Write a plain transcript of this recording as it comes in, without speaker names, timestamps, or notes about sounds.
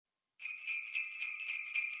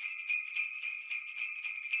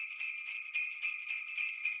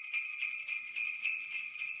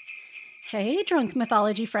Hey, Drunk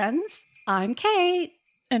Mythology friends. I'm Kate.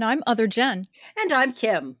 And I'm Other Jen. And I'm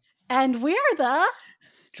Kim. And we're the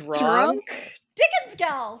Drunk Dickens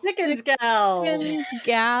Gals. Dickens Gals. Dickens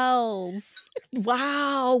Gals.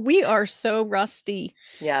 Wow, we are so rusty.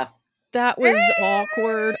 Yeah. That was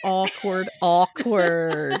awkward.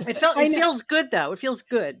 It feels good though. It feels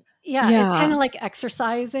good. Yeah. It's kind of like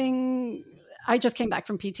exercising. I just came back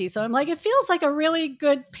from PT, so I'm like, it feels like a really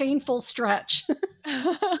good, painful stretch.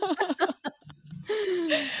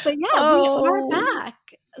 But yeah, we are back.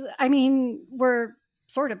 I mean, we're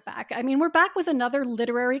sort of back. I mean, we're back with another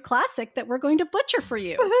literary classic that we're going to butcher for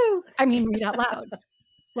you. Woohoo. I mean, read out loud.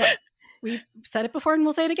 Look, we've said it before and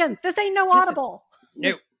we'll say it again. This ain't no Audible.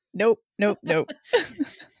 Nope.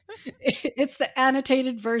 It's the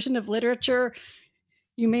annotated version of literature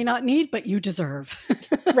you may not need, but you deserve.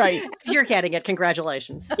 Right. So you're getting it.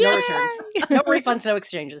 Congratulations. No returns. No refunds, no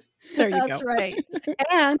exchanges. There you go. That's right.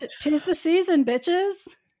 And 'tis the season, bitches.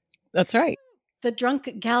 That's right. The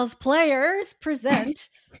Drunk Gals Players present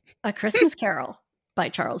A Christmas Carol by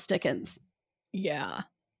Charles Dickens. Yeah.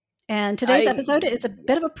 And today's episode is a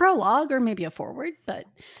bit of a prologue or maybe a forward, but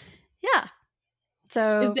yeah.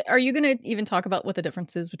 So are you going to even talk about what the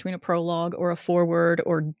difference is between a prologue or a forward,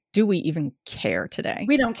 or do we even care today?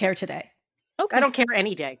 We don't care today. Okay. I don't care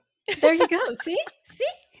any day. There you go. See?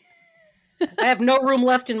 I have no room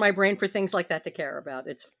left in my brain for things like that to care about.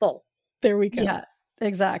 It's full. There we go. Yeah,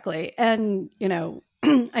 exactly. And,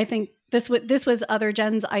 I think this was Other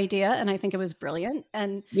Jen's idea, and I think it was brilliant.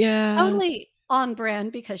 And totally on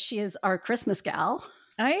brand because she is our Christmas gal.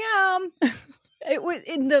 I am. It was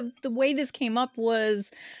in the way this came up was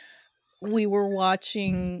we were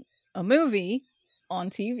watching a movie on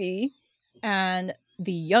TV, and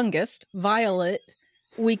the youngest, Violet,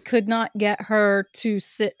 we could not get her to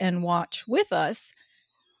sit and watch with us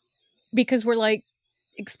because we're like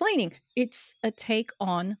explaining it's a take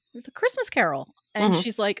on the Christmas Carol, and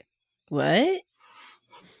she's like, "What?"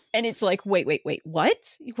 And it's like, wait,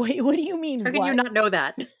 what? Wait, what do you mean? How can you not know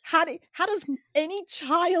that? How does any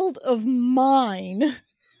child of mine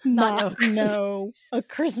not know A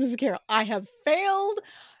Christmas Carol? I have failed.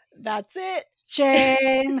 That's it.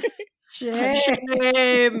 Shame.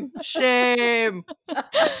 And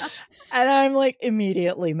I'm like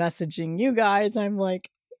immediately messaging you guys. I'm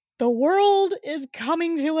like, the world is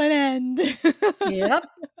coming to an end. Yep.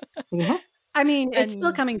 Mm-hmm. I mean, it's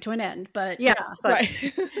still coming to an end, but but right.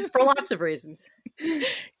 For lots of reasons.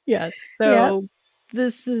 Yes. So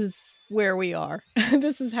this is where we are.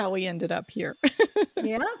 This is how we ended up here.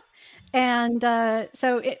 Yeah. And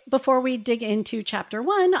before we dig into chapter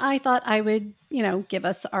 1, I thought I would, give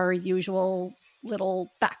us our usual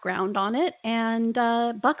little background on it and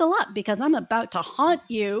buckle up because I'm about to haunt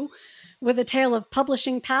you with a tale of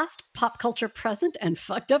publishing past, pop culture present, and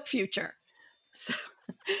fucked up future.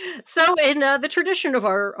 So in the tradition of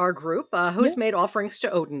our group, who's made offerings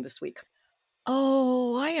to Odin this week?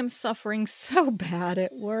 Oh, I am suffering so bad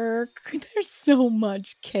at work. There's so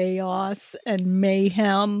much chaos and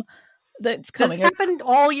mayhem that's coming. Does it happen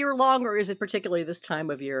all year long, or is it particularly this time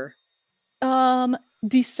of year?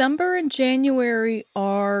 December and January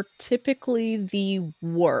are typically the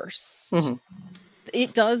worst. Mm-hmm.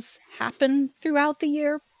 It does happen throughout the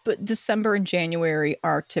year, but December and January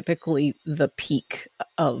are typically the peak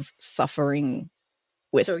of suffering.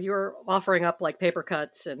 So you're offering up like paper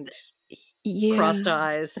cuts and crossed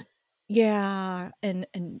eyes. Yeah. And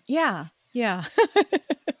yeah.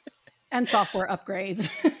 And software upgrades.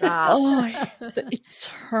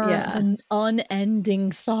 The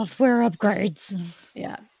unending software upgrades.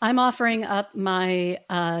 Yeah. I'm offering up my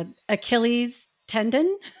Achilles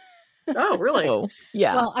tendon. Oh, really? Oh,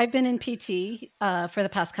 yeah. Well, I've been in PT for the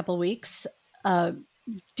past couple of weeks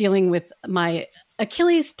dealing with my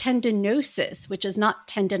Achilles tendinosis, which is not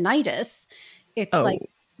tendinitis. It's like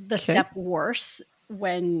the step worse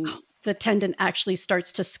when the tendon actually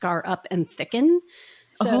starts to scar up and thicken.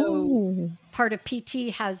 So part of PT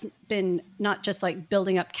has been not just like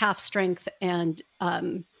building up calf strength and,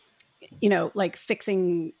 like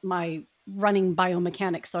fixing my running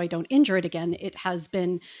biomechanics so I don't injure it again. It has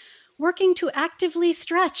been working to actively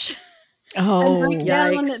stretch and break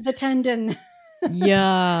down the tendon.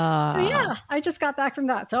 Yeah. So yeah, I just got back from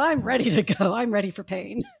that. So I'm ready to go. I'm ready for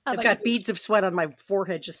pain. I've got beads of sweat on my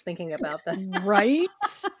forehead just thinking about that. Right?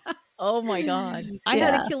 Oh my God. I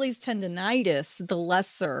had Achilles tendonitis, the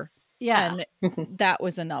lesser. Yeah. And that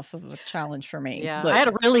was enough of a challenge for me. Yeah. I had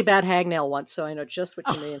a really bad hangnail once, so I know just what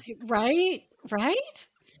you mean. Right?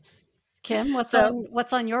 Kim, what's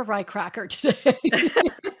on your rye cracker today?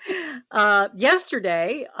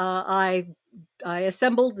 Yesterday, I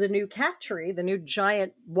assembled the new cat tree, the new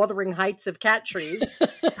giant Wuthering Heights of cat trees.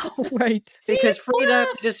 Right. Because Frida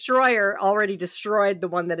Destroyer already destroyed the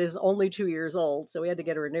one that is only 2 years old. So we had to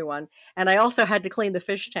get her a new one. And I also had to clean the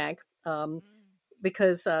fish tank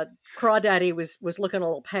because Crawdaddy was looking a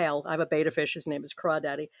little pale. I have a beta fish. His name is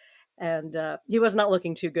Crawdaddy. And he was not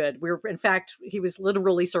looking too good. In fact, he was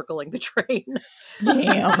literally circling the drain.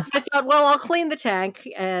 Damn. I thought, well, I'll clean the tank,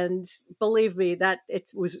 and believe me, that it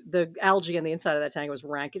was the algae on the inside of that tank was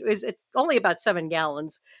rank. It's only about 7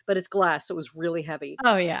 gallons, but it's glass, so it was really heavy.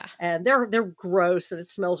 Oh yeah, and they're gross, and it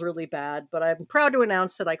smells really bad. But I'm proud to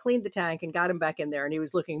announce that I cleaned the tank and got him back in there, and he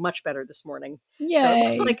was looking much better this morning. Yay. So it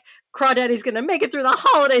looks like Crawdaddy's going to make it through the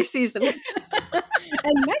holiday season.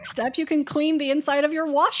 And next up, you can clean the inside of your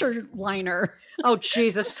washer liner. Oh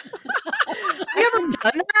Jesus! Have you ever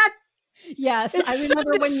done that? Yes, It's I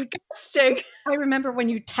remember so when you. disgusting. I remember when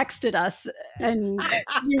you texted us and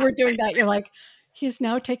you were doing that. You're like, "He's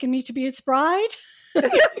now taken me to be its bride." I'm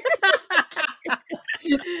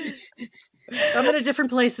in a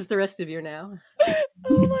different place as the rest of you now.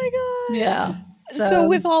 Oh my God. Yeah. So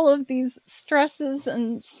with all of these stresses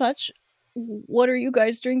and such, what are you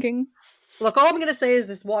guys drinking? Look, all I'm going to say is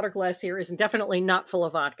this water glass here is definitely not full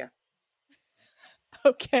of vodka.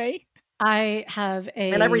 Okay. I have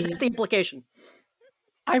And I resent the implication.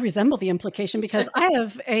 I resemble the implication because I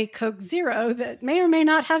have a Coke Zero that may or may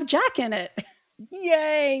not have Jack in it.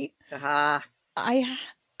 Yay. Aha.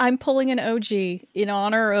 I'm pulling an OG in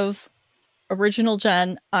honor of Original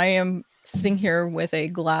Jen. I am sitting here with a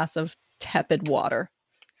glass of tepid water.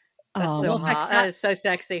 That's so hot. That is so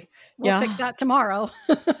sexy. We'll fix that tomorrow.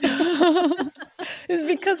 It's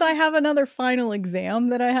because I have another final exam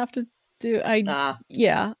that I have to do.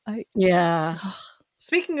 Yeah.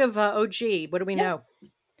 Speaking of OG, what do we know?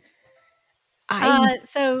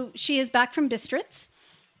 So she is back from Bistritz,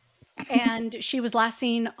 and she was last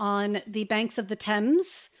seen on the banks of the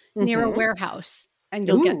Thames near a warehouse, and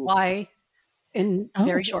you'll get why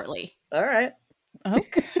very shortly. All right.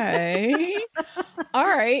 Okay. All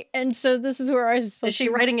right. And so this is where I was supposed Is she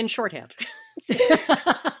writing in shorthand?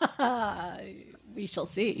 We shall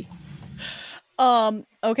see.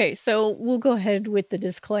 Okay, so we'll go ahead with the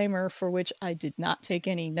disclaimer, for which I did not take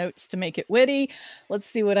any notes to make it witty. Let's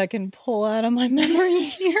see what I can pull out of my memory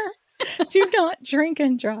here. Do not drink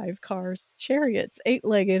and drive cars, chariots,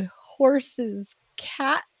 8-legged horses,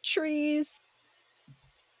 cat trees,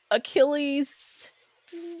 Achilles,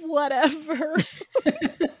 whatever.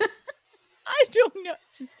 I don't know.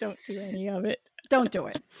 Just don't do any of it. Don't do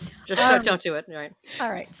it. Just don't do it. All right. All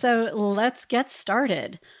right. So let's get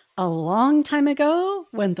started. A long time ago,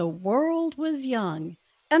 when the world was young,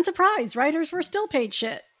 and surprise, writers were still paid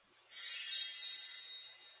shit.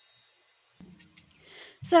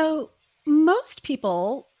 So most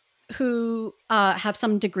people who have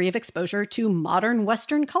some degree of exposure to modern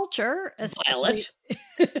Western culture, especially...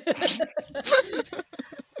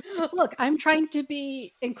 Look, I'm trying to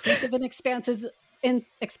be inclusive and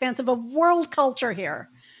expansive of world culture here,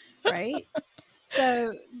 right?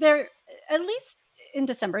 So they're, at least in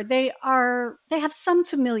December, they have some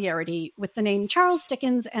familiarity with the name Charles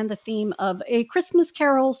Dickens and the theme of A Christmas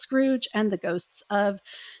Carol, Scrooge, and the ghosts of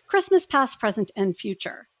Christmas past, present, and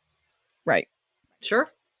future. Right.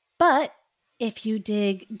 Sure. But if you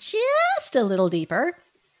dig just a little deeper,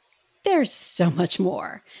 there's so much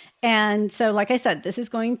more. And so, like I said, this is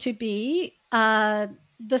going to be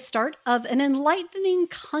the start of an enlightening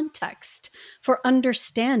context for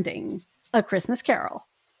understanding A Christmas Carol.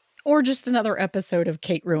 Or just another episode of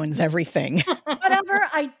Kate Ruins Everything. Whatever,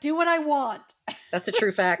 I do what I want. That's a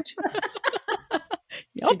true fact.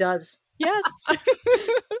 Yep. She does. Yes.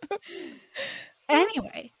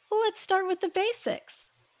 Anyway, let's start with the basics.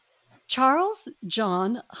 Charles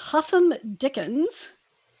John Huffam Dickens.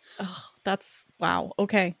 Oh, that's wow.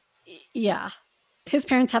 Okay. Yeah. His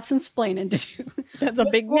parents have some explaining to do. That's a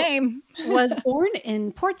big name. Was born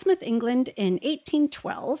in Portsmouth, England in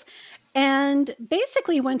 1812, and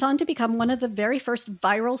basically went on to become one of the very first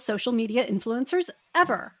viral social media influencers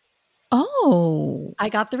ever. Oh. I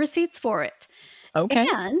got the receipts for it. Okay.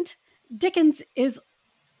 And Dickens is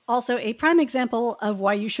also a prime example of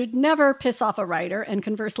why you should never piss off a writer, and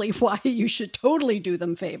conversely, why you should totally do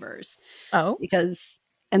them favors. Oh. Because,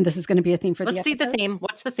 and this is going to be a theme for Let's the see episode. the theme.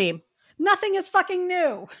 What's the theme? Nothing is fucking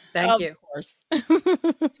new. Thank you. Of course.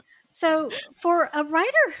 So, for a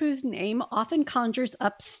writer whose name often conjures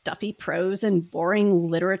up stuffy prose and boring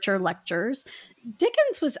literature lectures,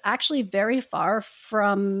 Dickens was actually very far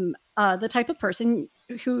from the type of person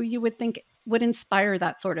who you would think would inspire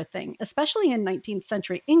that sort of thing, especially in 19th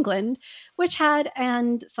century England, which had,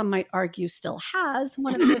 and some might argue still has,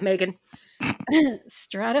 one of the Megan.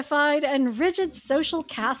 stratified and rigid social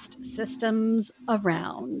caste systems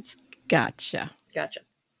around. Gotcha.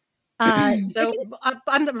 So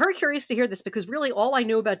I'm very curious to hear this, because really all I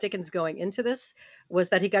knew about Dickens going into this was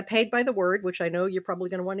that he got paid by the word, which I know you're probably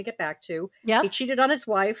going to want to get back to. Yeah, he cheated on his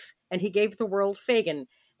wife, and he gave the world Fagin.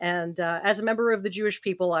 And as a member of the Jewish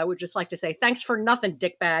people, I would just like to say, thanks for nothing,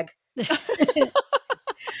 dickbag.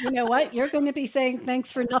 You know what? You're going to be saying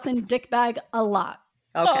thanks for nothing, dickbag, a lot.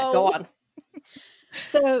 Okay, go on.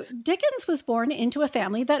 So Dickens was born into a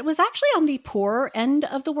family that was actually on the poor end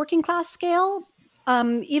of the working class scale.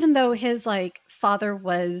 Even though his father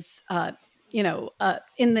was,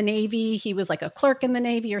 in the Navy, he was like a clerk in the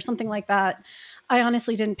Navy or something like that. I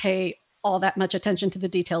honestly didn't pay all that much attention to the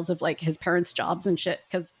details of his parents' jobs and shit,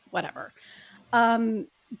 because whatever.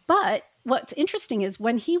 But what's interesting is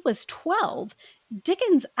when he was 12,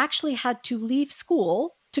 Dickens actually had to leave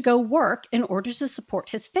school to go work in order to support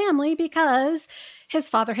his family because his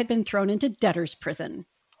father had been thrown into debtor's prison.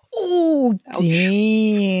 Oh,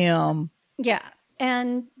 damn. Yeah.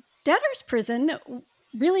 And debtor's prison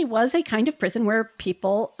really was a kind of prison where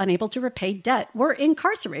people unable to repay debt were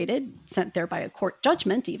incarcerated, sent there by a court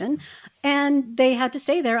judgment even, and they had to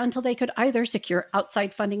stay there until they could either secure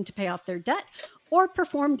outside funding to pay off their debt or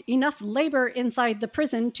performed enough labor inside the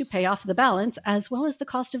prison to pay off the balance, as well as the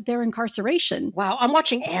cost of their incarceration. Wow, I'm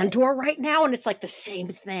watching Andor right now, and it's like the same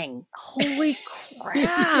thing. Holy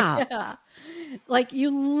crap. Yeah. You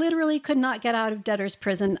literally could not get out of debtor's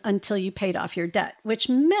prison until you paid off your debt, which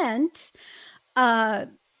meant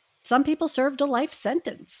some people served a life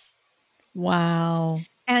sentence. Wow.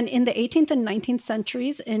 And in the 18th and 19th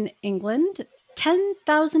centuries in England,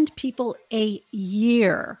 10,000 people a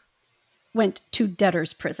year went to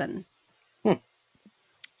debtor's prison.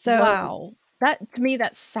 So wow. That, to me,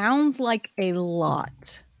 that sounds like a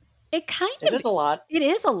lot. It is a lot. It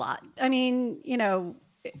is a lot. I mean,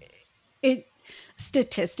 it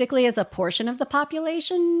statistically as a portion of the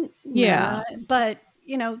population. Yeah. But,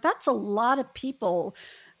 that's a lot of people.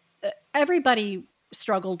 Everybody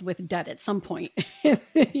struggled with debt at some point, in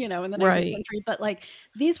the 19th century. But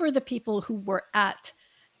these were the people who were at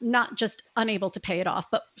not just unable to pay it off,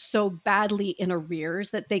 but so badly in arrears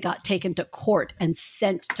that they got taken to court and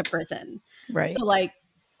sent to prison. Right. So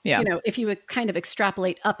if you would kind of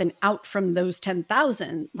extrapolate up and out from those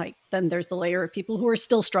 10,000, then there's the layer of people who are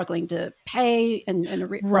still struggling to pay and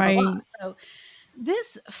right. Blah, blah, blah. So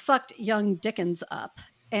this fucked young Dickens up.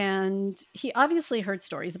 And he obviously heard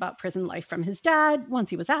stories about prison life from his dad once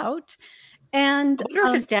he was out. And I wonder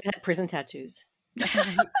if his dad had prison tattoos.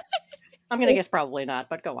 I'm going to guess probably not,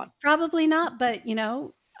 but go on. Probably not, but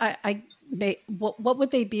I may, what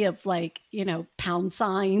would they be of pound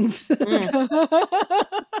signs?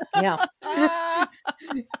 Yeah.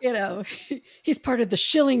 He's part of the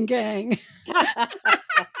shilling gang.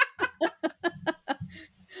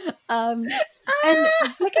 And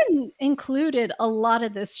Dickens included a lot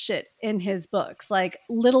of this shit in his books.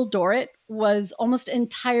 Little Dorrit was almost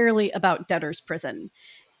entirely about debtor's prison.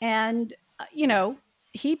 And,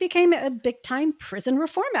 he became a big time prison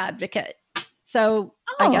reform advocate. So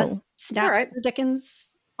I guess snaps for Dickens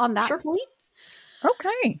on that point.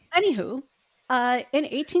 Okay. Anywho, in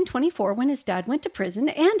 1824, when his dad went to prison,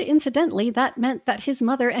 and incidentally, that meant that his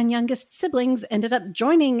mother and youngest siblings ended up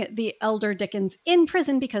joining the elder Dickens in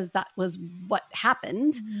prison because that was what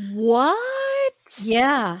happened. What?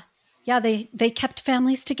 Yeah. Yeah, they kept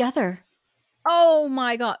families together. Oh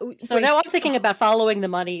my God. So now I'm thinking about following the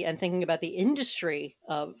money and thinking about the industry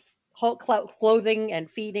of clothing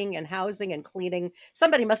and feeding and housing and cleaning.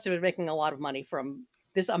 Somebody must have been making a lot of money from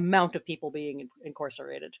this amount of people being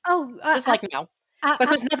incarcerated. Oh, just like now.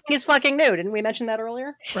 Because nothing is fucking new. Didn't we mention that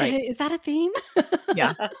earlier? Right. Is that a theme?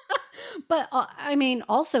 Yeah. But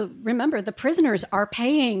also remember the prisoners are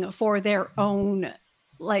paying for their own,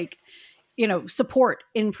 support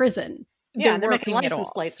in prison. Yeah, they're making license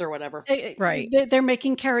plates or whatever. Right. They're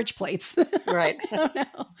making carriage plates. Right. I don't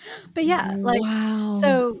know. But yeah, wow.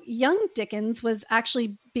 So young Dickens was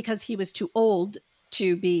actually, because he was too old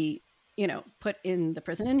to be, put in the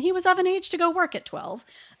prison, and he was of an age to go work at 12.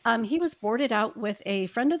 He was boarded out with a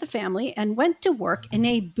friend of the family and went to work in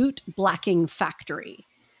a boot blacking factory.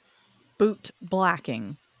 Boot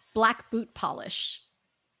blacking. Black boot polish.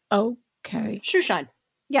 Okay. Shoe shine.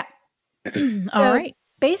 Yeah. All right.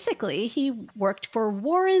 Basically, he worked for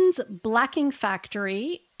Warren's Blacking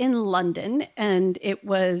Factory in London, and it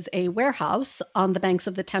was a warehouse on the banks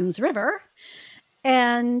of the Thames River.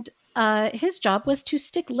 And his job was to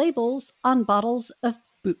stick labels on bottles of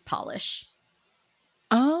boot polish.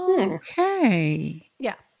 Okay.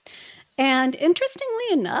 Yeah. And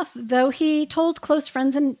interestingly enough, though he told close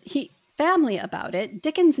friends and he family about it,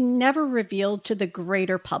 Dickens never revealed to the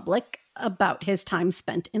greater public about his time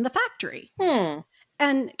spent in the factory.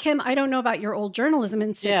 And Kim, I don't know about your old journalism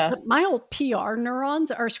instincts, but my old PR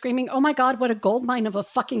neurons are screaming, oh my God, what a goldmine of a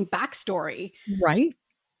fucking backstory. Right.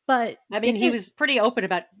 But I mean, he was pretty open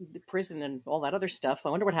about prison and all that other stuff. I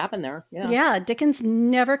wonder what happened there. Yeah, Dickens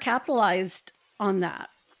never capitalized on that.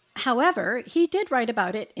 However, he did write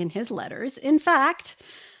about it in his letters. In fact,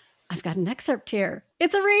 I've got an excerpt here.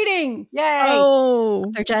 It's a reading. Yay!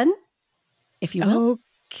 Oh, Jen, if you will.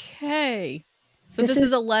 Okay. So this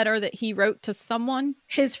is a letter that he wrote to someone?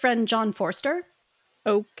 His friend John Forster.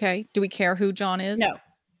 Okay. Do we care who John is? No.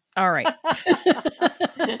 All right.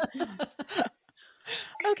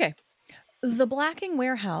 Okay. The Blacking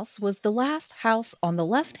Warehouse was the last house on the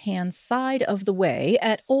left-hand side of the way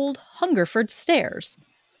at Old Hungerford Stairs.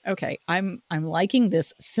 Okay, I'm liking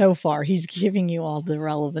this so far. He's giving you all the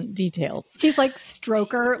relevant details. He's like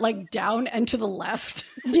Stroker, like down and to the left.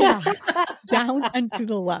 Yeah, down and to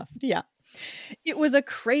the left. Yeah. It was a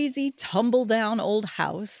crazy, tumble-down old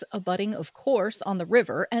house, abutting, of course, on the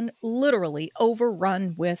river and literally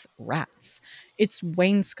overrun with rats. Its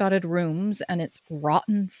wainscoted rooms and its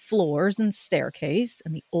rotten floors and staircase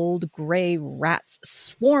and the old gray rats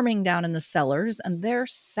swarming down in the cellars and the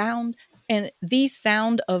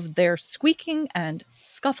sound of their squeaking and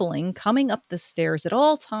scuffling coming up the stairs at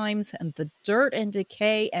all times, and the dirt and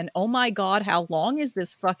decay, and oh my God, how long is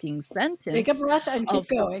this fucking sentence? Take a breath and keep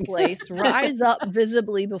going. The place rise up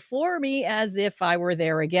visibly before me as if I were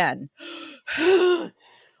there again.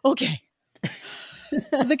 Okay.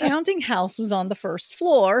 The counting house was on the first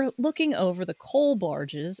floor, looking over the coal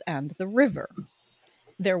barges and the river.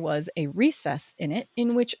 There was a recess in it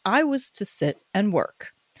in which I was to sit and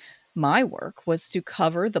work. My work was to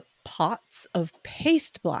cover the pots of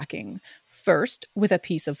paste blacking, first with a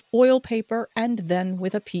piece of oil paper and then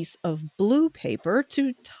with a piece of blue paper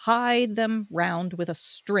to tie them round with a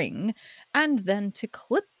string, and then to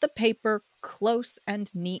clip the paper close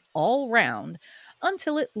and neat all round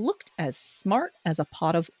until it looked as smart as a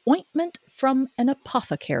pot of ointment from an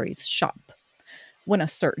apothecary's shop. When a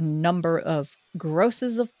certain number of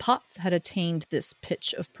grosses of pots had attained this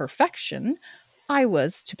pitch of perfection, I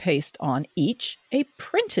was to paste on each a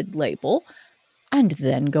printed label and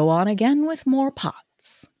then go on again with more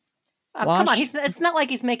pots. Come on, it's not like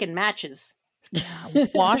he's making matches.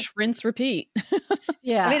 Wash, rinse, repeat.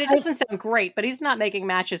 Yeah. I mean, it doesn't sound great, but he's not making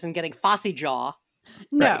matches and getting Fosse jaw.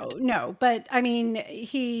 No, no. But I mean,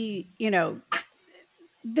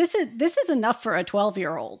 this is enough for a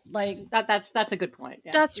 12-year-old. Like that's a good point.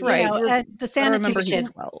 Yeah. That's right. The sanitation.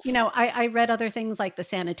 I I read other things like the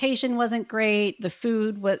sanitation wasn't great. The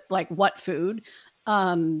food was like what food?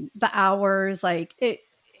 The hours, like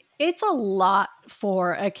it's a lot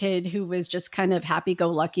for a kid who was just kind of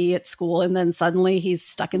happy-go-lucky at school, and then suddenly he's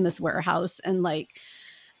stuck in this warehouse, and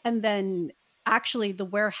then actually the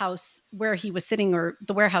warehouse where he was sitting, or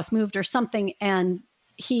the warehouse moved or something, and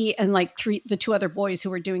he and the two other boys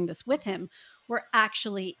who were doing this with him were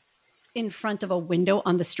actually in front of a window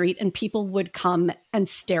on the street, and people would come and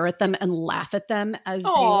stare at them and laugh at them as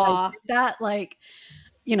Aww. they did that,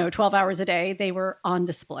 12 hours a day they were on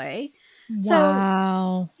display.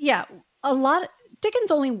 Wow. So yeah,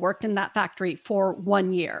 Dickens only worked in that factory for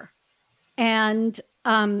 1 year. And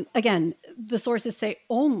again, the sources say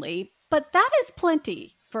only, but that is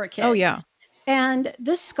plenty for a kid. Oh yeah. And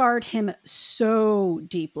this scarred him so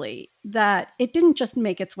deeply that it didn't just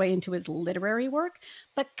make its way into his literary work,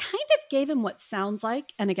 but kind of gave him what sounds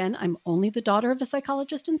like, and again, I'm only the daughter of a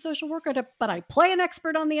psychologist and social worker, but I play an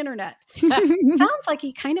expert on the internet. Sounds like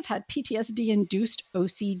he kind of had PTSD-induced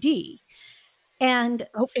OCD. And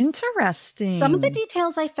interesting. Some of the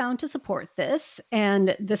details I found to support this,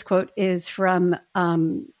 and this quote is from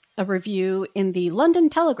a review in the London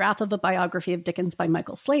Telegraph of a biography of Dickens by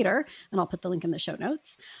Michael Slater, and I'll put the link in the show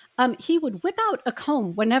notes. He would whip out a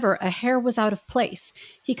comb whenever a hair was out of place.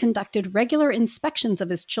 He conducted regular inspections of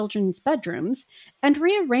his children's bedrooms and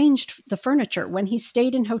rearranged the furniture when he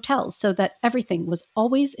stayed in hotels so that everything was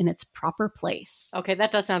always in its proper place. Okay,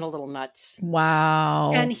 that does sound a little nuts.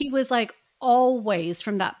 Wow. And he was always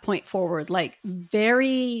from that point forward,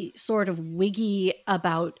 very sort of wiggy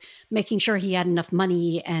about making sure he had enough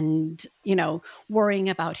money and, worrying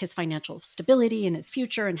about his financial stability and his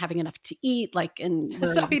future and having enough to eat.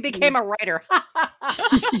 So he became a writer.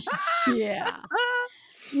 Yeah.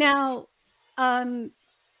 Now, I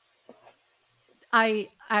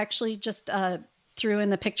actually just threw in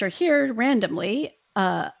the picture here randomly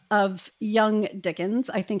of young Dickens.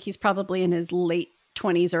 I think he's probably in his late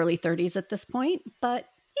 20s, early 30s at this point, but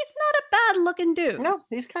he's not a bad looking dude. No,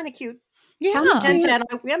 he's kind of cute. Yeah.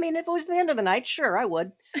 I mean, if it was the end of the night, sure, I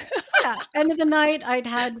would. Yeah, end of the night, I'd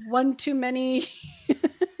had one too many.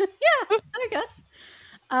 Yeah, I guess.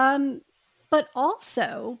 But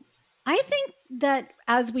also, I think that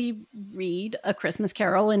as we read A Christmas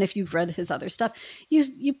Carol, and if you've read his other stuff,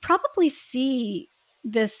 you probably see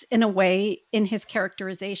this in a way in his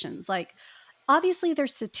characterizations. Like, obviously, they're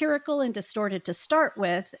satirical and distorted to start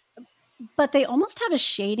with, but they almost have a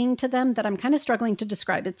shading to them that I'm kind of struggling to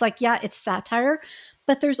describe. It's like, yeah, it's satire,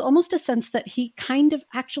 but there's almost a sense that he kind of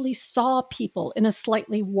actually saw people in a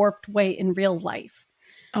slightly warped way in real life.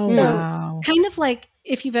 Oh, So, wow. kind of like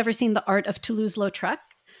if you've ever seen The Art of Toulouse-Lautrec,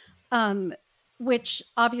 which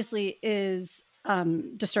obviously is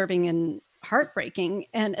disturbing and heartbreaking,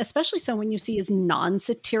 and especially so when you see his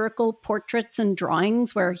non-satirical portraits and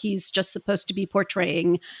drawings where he's just supposed to be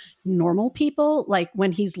portraying normal people, like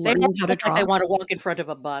when he's learning how to draw. Like they want to walk in front of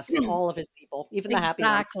a bus, all of his people, even the happy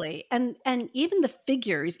ones. Exactly. And even the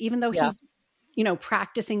figures, even though he's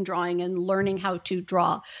practicing drawing and learning how to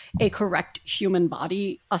draw a correct human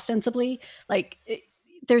body ostensibly, like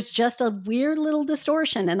there's just a weird little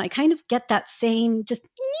distortion, and I kind of get that same just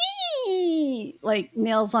like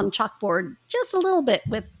nails on chalkboard just a little bit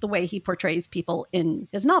with the way he portrays people in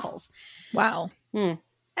his novels. Wow.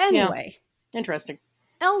 Anyway, interesting.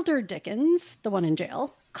 Elder Dickens, the one in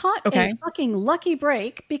jail, caught a fucking lucky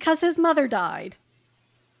break because his mother died.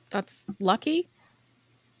 That's lucky?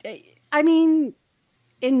 I mean,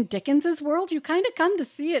 in Dickens's world, you kind of come to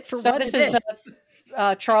see it for what it is.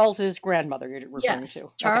 Charles's grandmother you're referring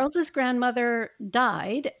to. Charles's grandmother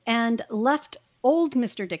died and left old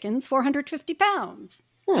Mr. Dickens £450.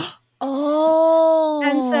 Oh.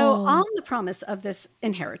 And so on the promise of this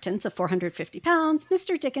inheritance of £450,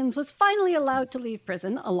 Mr. Dickens was finally allowed to leave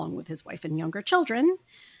prison along with his wife and younger children.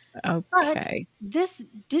 Okay. But this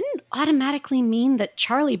didn't automatically mean that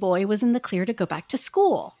Charlie Boy was in the clear to go back to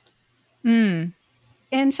school. In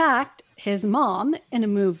fact, his mom, in a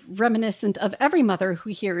move reminiscent of every mother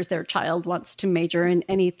who hears their child wants to major in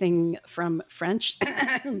anything from French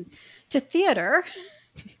to theater,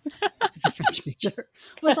 as a French major,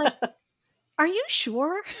 was like, "Are you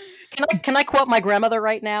sure?" Can I quote my grandmother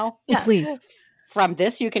right now? Yes. Please. From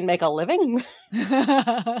this, you can make a living.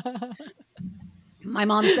 My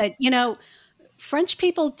mom said, French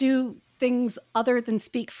people do things other than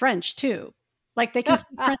speak French too. Like they can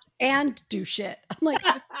speak French and do shit. I'm like,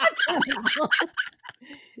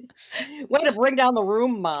 way to bring down the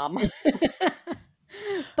room, Mom.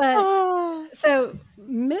 But so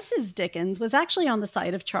Mrs. Dickens was actually on the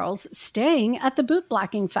side of Charles staying at the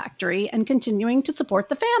bootblacking factory and continuing to support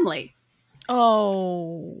the family.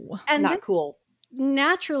 Oh, and not cool.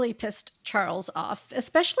 Naturally pissed Charles off,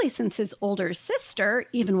 especially since his older sister,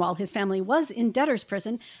 even while his family was in debtor's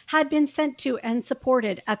prison, had been sent to and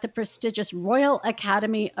supported at the prestigious Royal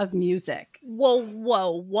Academy of Music.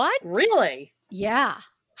 Whoa, what? Really? Yeah.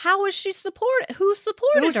 How was she supported? Who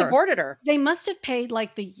supported her? They must have paid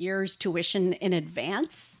like the year's tuition in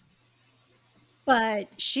advance. But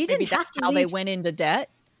she didn't have to how leave. they went into debt?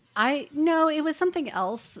 No, it was something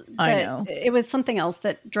else. I know. It was something else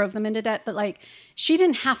that drove them into debt. But like, she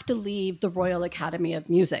didn't have to leave the Royal Academy of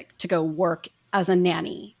Music to go work as a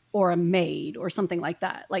nanny or a maid or something like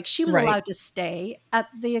that. Like, she was allowed to stay at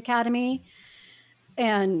the academy.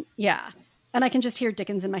 And yeah. And I can just hear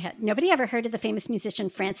Dickens in my head. Nobody ever heard of the famous musician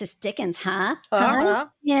Francis Dickens, huh?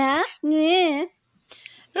 Yeah.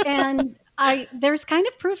 And there's kind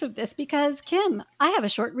of proof of this because, Kim, I have a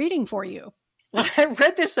short reading for you. I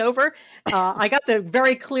read this over. I got the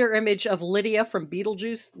very clear image of Lydia from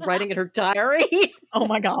Beetlejuice writing in her diary. Oh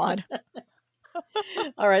my God.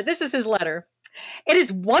 All right, this is his letter. It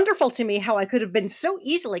is wonderful to me how I could have been so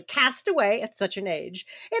easily cast away at such an age.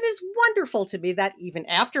 It is wonderful to me that even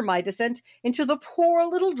after my descent into the poor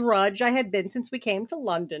little drudge I had been since we came to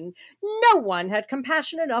London, no one had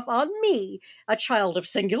compassion enough on me, a child of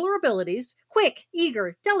singular abilities, quick,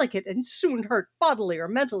 eager, delicate, and soon hurt bodily or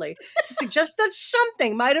mentally, to suggest that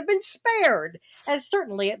something might have been spared, as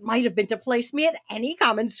certainly it might have been to place me at any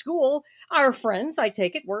common school. Our friends, I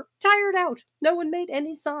take it, were tired out. No one made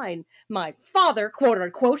any sign. My father,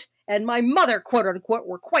 quote-unquote, and my mother, quote-unquote,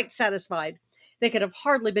 were quite satisfied. They could have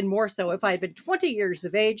hardly been more so if I had been 20 years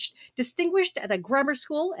of age, distinguished at a grammar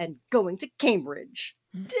school, and going to Cambridge.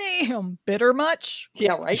 Damn, bitter much?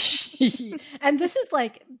 Yeah, right. And this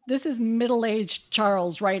is middle-aged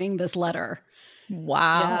Charles writing this letter.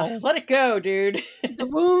 Wow. Yeah, let it go, dude. The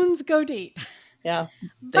wounds go deep. Yeah,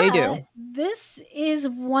 they do. This is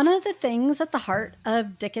one of the things at the heart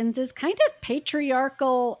of Dickens's kind of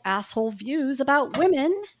patriarchal asshole views about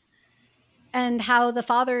women. and how the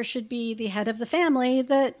father should be the head of the family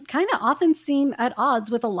that kind of often seem at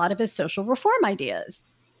odds with a lot of his social reform ideas.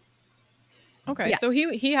 Okay, so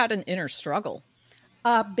he had an inner struggle.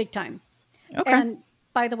 Big time. Okay. And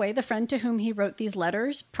by the way, the friend to whom he wrote these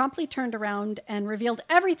letters promptly turned around and revealed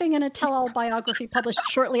everything in a tell-all biography published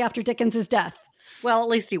shortly after Dickens' death. Well, at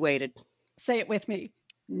least he waited. Say it with me.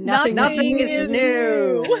 Nothing is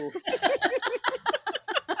new.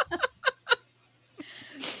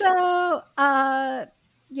 So,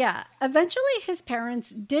 eventually his parents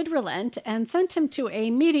did relent and sent him to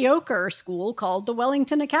a mediocre school called the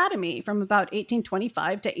Wellington Academy from about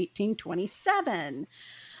 1825 to 1827.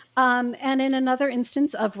 And in another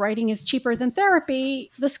instance of writing is cheaper than therapy,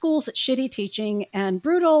 the school's shitty teaching and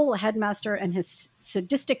brutal headmaster and his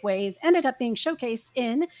sadistic ways ended up being showcased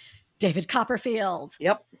in David Copperfield.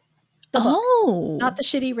 Yep. The book, not the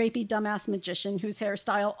shitty, rapey, dumbass magician whose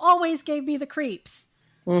hairstyle always gave me the creeps.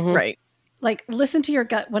 Mm-hmm. Right. Like, listen to your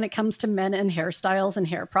gut when it comes to men and hairstyles and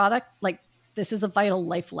hair product. Like, this is a vital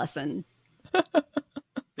life lesson.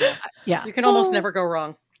 Yeah. You can almost never go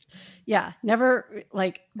wrong. Yeah. Never,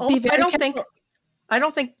 like, be very careful. I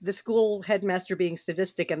don't think the school headmaster being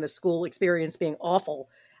sadistic and the school experience being awful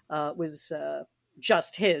was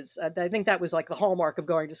just his. I think that was like the hallmark of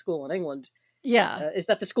going to school in England. Yeah. Is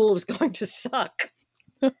that the school was going to suck.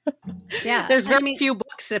 Yeah. There's very few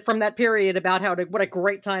books from that period about what a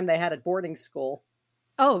great time they had at boarding school.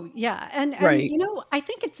 Oh, yeah. And you know, I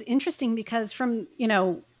think it's interesting because from, you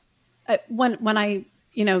know, when I,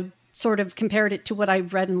 you know, sort of compared it to what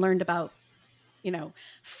I've read and learned about, you know,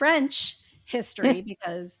 French history,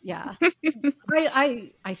 because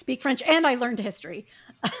I speak French and I learned history.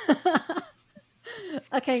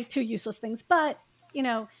 Okay, two useless things. But, you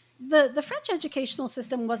know, the French educational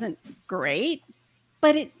system wasn't great,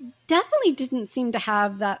 but it definitely didn't seem to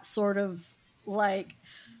have that sort of like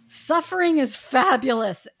suffering is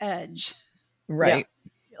fabulous edge. Right.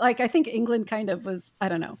 Yeah. Like, I think England kind of was, I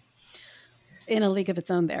don't know, in a league of its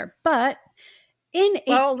own there. But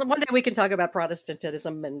one day we can talk about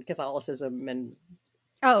Protestantism and Catholicism and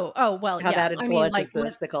well, how that influences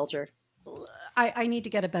the culture. I need to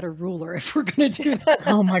get a better ruler if we're going to do that.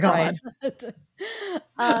 Oh my God.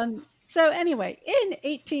 So anyway, in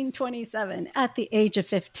 1827, at the age of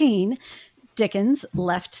 15, Dickens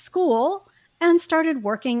left school and started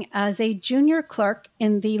working as a junior clerk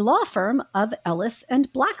in the law firm of Ellis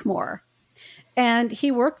and Blackmore. And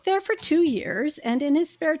he worked there for 2 years, and in his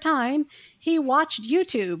spare time, he watched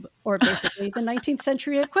YouTube, or basically the 19th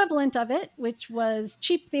century equivalent of it, which was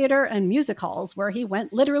cheap theater and music halls, where he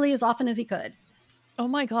went literally as often as he could. Oh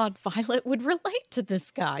my God, Violet would relate to this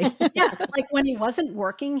guy. Yeah, like when he wasn't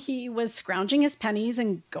working, he was scrounging his pennies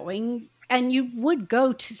and going, and you would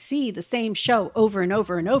go to see the same show over and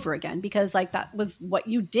over and over again, because like that was what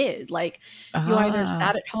you did. Like you either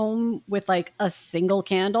sat at home with like a single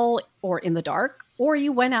candle or in the dark, or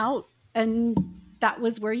you went out and that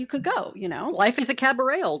was where you could go, you know? Life is a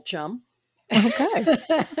cabaret, old chum. Okay.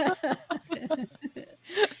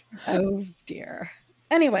 Oh dear.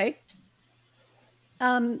 Anyway.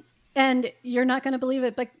 And you're not going to believe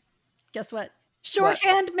it, but guess what?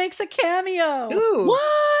 Shorthand makes a cameo. Ooh.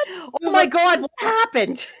 What? Oh my God, what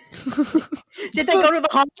happened? Did they go to the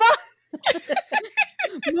Humpa?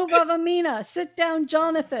 Move of Amina. Sit down,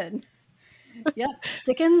 Jonathan. Yep.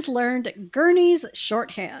 Dickens learned Gurney's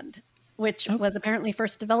shorthand, which was apparently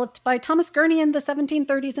first developed by Thomas Gurney in the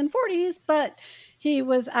 1730s and 40s, but he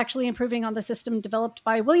was actually improving on the system developed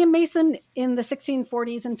by William Mason in the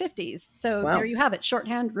 1640s and 50s. So There you have it.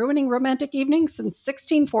 Shorthand ruining romantic evenings since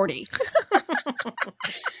 1640.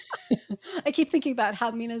 I keep thinking about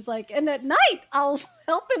how Mina's like, and at night I'll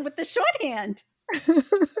help him with the shorthand.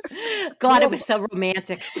 God, it was so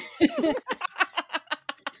romantic.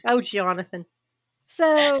 Oh, Jonathan.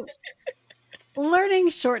 So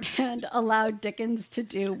learning shorthand allowed Dickens to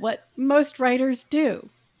do what most writers do.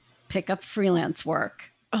 Pick up freelance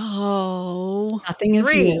work. Oh, nothing is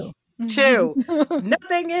 3, new. 2,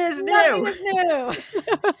 nothing is new. Nothing is new.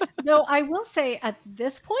 No, I will say at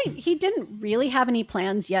this point, he didn't really have any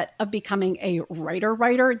plans yet of becoming a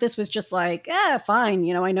writer. This was just like, fine.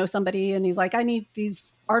 You know, I know somebody and he's like, I need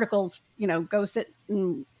these articles, you know, go sit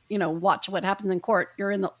and, you know, watch what happens in court.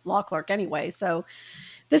 You're in the law clerk anyway. So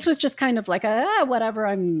this was just kind of like whatever,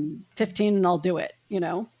 I'm 15 and I'll do it, you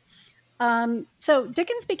know? So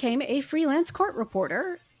Dickens became a freelance court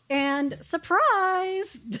reporter, and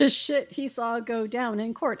surprise, the shit he saw go down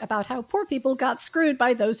in court about how poor people got screwed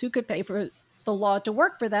by those who could pay for the law to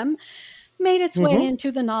work for them made its way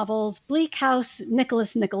into the novels Bleak House,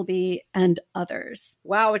 Nicholas Nickleby, and others.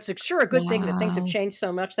 Wow, it's sure a good thing that things have changed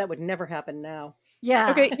so much. That would never happen now.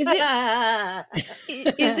 Yeah. Okay,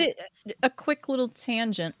 is it a quick little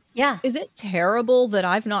tangent? Yeah. Is it terrible that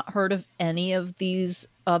I've not heard of any of these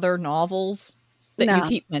other novels that you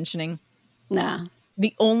keep mentioning? No.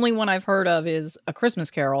 The only one I've heard of is A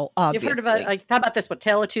Christmas Carol, obviously. You've heard of how about this one,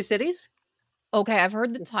 Tale of Two Cities? Okay, I've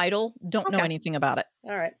heard the title. Don't know anything about it.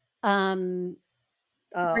 All right.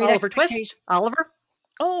 Great Oliver Twist? Oliver?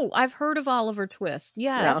 Oh, I've heard of Oliver Twist.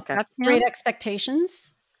 Yes, that's him. Great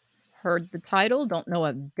Expectations. Heard the title. Don't know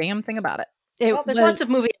a damn thing about it. There's lots of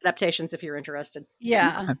movie adaptations if you're interested.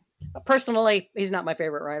 Yeah. Okay. Personally, he's not my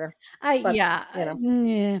favorite writer.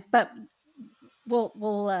 But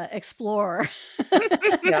we'll explore.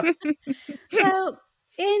 Yeah. So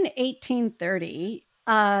in 1830,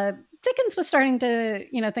 Dickens was starting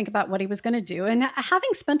to, think about what he was going to do. And having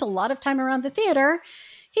spent a lot of time around the theater,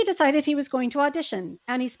 he decided he was going to audition.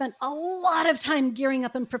 And he spent a lot of time gearing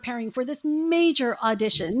up and preparing for this major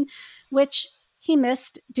audition, which he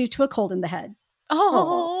missed due to a cold in the head.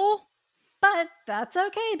 Oh. But that's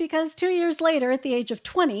okay, because 2 years later, at the age of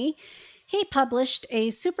 20, he published a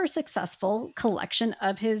super successful collection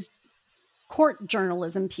of his court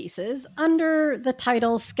journalism pieces under the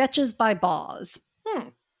title Sketches by Boz.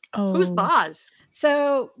 Oh. Who's Boz?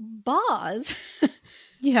 So Boz,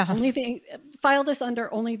 file this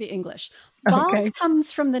under only the English. Boz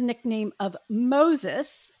comes from the nickname of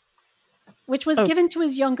Moses, which was given to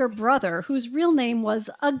his younger brother, whose real name was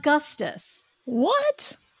Augustus.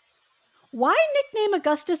 What? Why nickname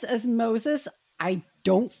Augustus as Moses? I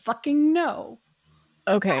don't fucking know.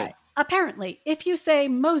 Okay. Apparently, if you say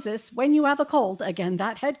Moses when you have a cold, again,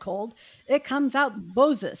 that head cold, it comes out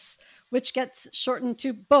Bozes, which gets shortened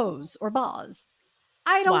to Boz or Boz.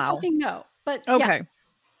 I don't fucking know. But yeah,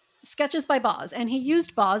 Sketches by Boz. And he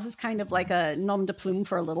used Boz as kind of like a nom de plume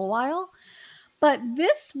for a little while. But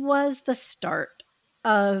this was the start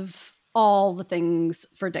of all the things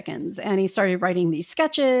for Dickens. And he started writing these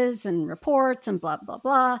sketches and reports and blah, blah,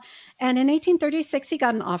 blah. And in 1836, he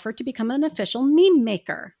got an offer to become an official meme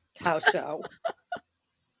maker. How so?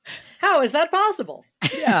 How is that possible?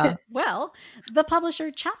 Yeah. Well, the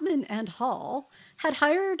publisher Chapman and Hall had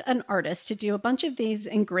hired an artist to do a bunch of these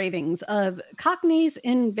engravings of Cockneys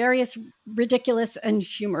in various ridiculous and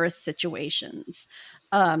humorous situations.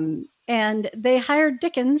 And they hired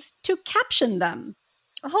Dickens to caption them.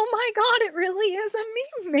 Oh my God, it really is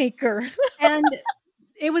a meme maker. And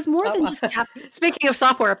it was more than just Speaking of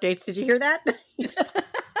software updates, did you hear that?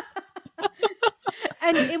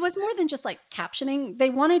 And it was more than just like captioning. They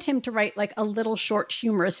wanted him to write like a little short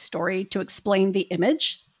humorous story to explain the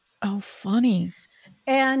image. Oh, funny.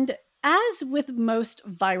 And as with most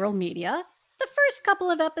viral media, the first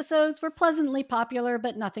couple of episodes were pleasantly popular,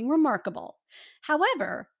 but nothing remarkable.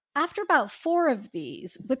 However, after about 4 of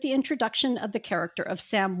these, with the introduction of the character of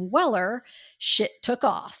Sam Weller, shit took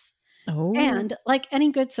off. Oh. And like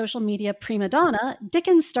any good social media prima donna,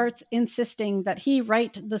 Dickens starts insisting that he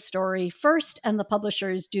write the story first and the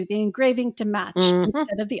publishers do the engraving to match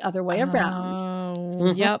instead of the other way around.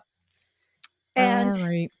 Oh, yep.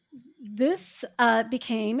 And this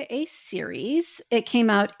became a series. It came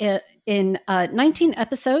out in 19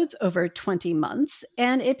 episodes over 20 months,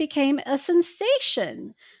 and it became a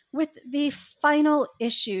sensation, with the final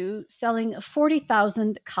issue selling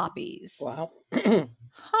 40,000 copies. Wow.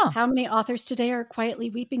 How many authors today are quietly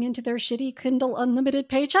weeping into their shitty Kindle Unlimited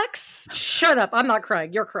paychecks? Shut up. I'm not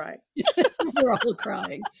crying. You're crying. We're all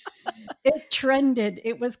crying. It trended.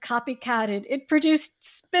 It was copycatted. It produced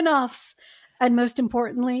spin-offs. And most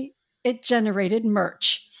importantly, it generated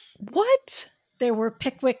merch. What? There were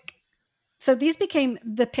Pickwick. So these became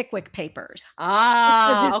the Pickwick Papers.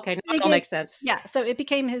 Okay. That all makes sense. Yeah. So it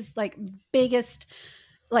became his biggest,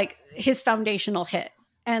 his foundational hit.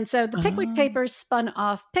 And so the Pickwick Papers spun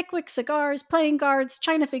off Pickwick cigars, playing cards,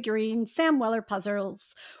 China figurines, Sam Weller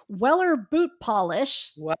puzzles, Weller boot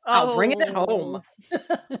polish. Wow, bring it home.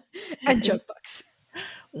 And joke books.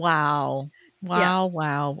 Wow.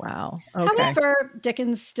 Okay. However,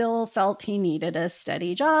 Dickens still felt he needed a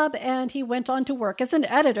steady job, and he went on to work as an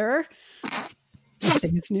editor.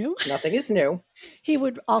 Nothing is new. Nothing is new. He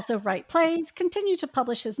would also write plays, continue to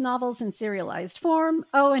publish his novels in serialized form.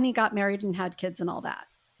 Oh, and he got married and had kids and all that.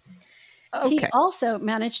 Okay. He also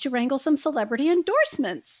managed to wrangle some celebrity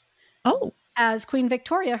endorsements. Oh. As Queen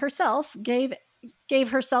Victoria herself gave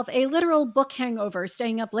herself a literal book hangover,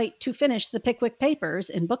 staying up late to finish the Pickwick Papers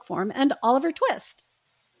in book form and Oliver Twist.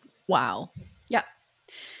 Wow. Yeah.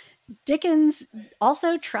 Dickens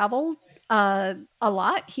also traveled a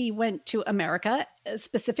lot. He went to America,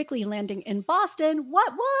 specifically landing in Boston.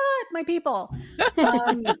 What, my people?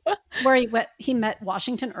 Where he met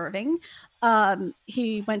Washington Irving.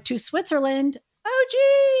 He went to Switzerland.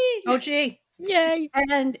 OG! OG. Yay.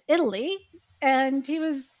 And Italy. And he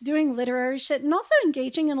was doing literary shit and also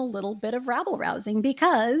engaging in a little bit of rabble rousing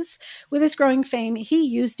because with his growing fame, he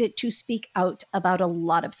used it to speak out about a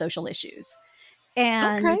lot of social issues.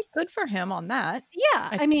 And okay, good for him on that. Yeah,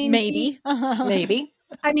 I mean, maybe. Maybe.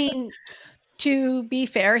 I mean, to be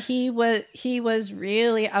fair, he was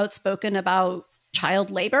really outspoken about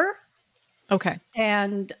child labor. Okay.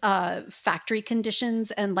 And factory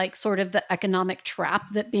conditions and like sort of the economic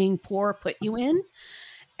trap that being poor put you in.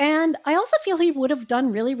 And I also feel he would have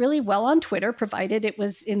done really, really well on Twitter, provided it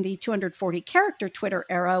was in the 240 character Twitter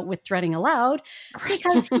era with threading allowed,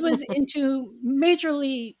 because he was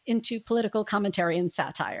majorly into political commentary and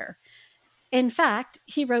satire. In fact,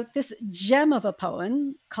 he wrote this gem of a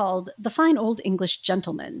poem called The Fine Old English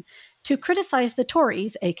Gentleman to criticize the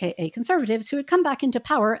Tories, aka conservatives, who had come back into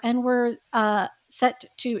power and were set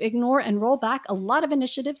to ignore and roll back a lot of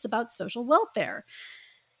initiatives about social welfare.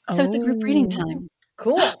 So it's a group reading time.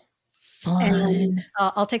 Cool. Fun. And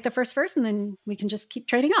I'll take the first verse and then we can just keep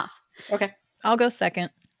trading off. Okay. I'll go second.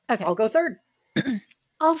 Okay. I'll go third.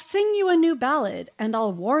 I'll sing you a new ballad and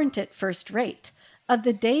I'll warrant it first rate of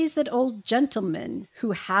the days that old gentlemen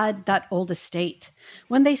who had that old estate,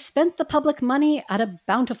 when they spent the public money at a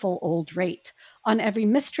bountiful old rate on every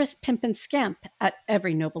mistress, pimp, and scamp at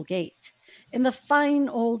every noble gate. In the fine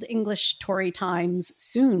old English Tory times,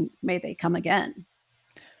 soon may they come again.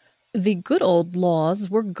 The good old laws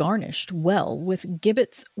were garnished well with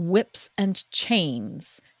gibbets, whips, and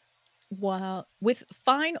chains, while with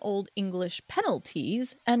fine old English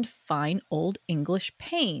penalties and fine old English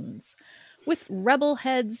pains, with rebel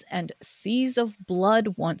heads and seas of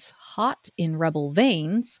blood once hot in rebel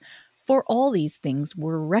veins, for all these things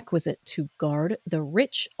were requisite to guard the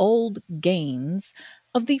rich old gains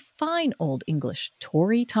of the fine old English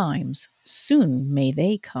Tory times. Soon may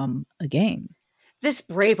they come again. This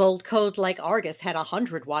brave old code like Argus had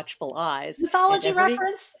 100 watchful eyes. Mythology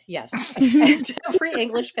reference? Yes. And every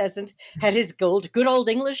English peasant had his good old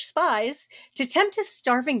English spies to tempt his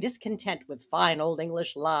starving discontent with fine old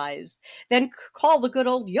English lies. Then call the good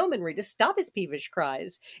old yeomanry to stop his peevish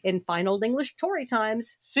cries. In fine old English Tory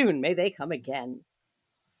times, soon may they come again.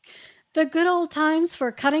 The good old times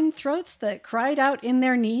for cutting throats that cried out in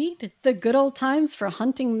their need. The good old times for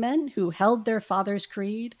hunting men who held their father's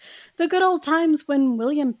creed. The good old times when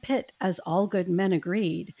William Pitt, as all good men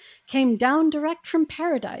agreed, came down direct from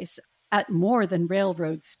paradise at more than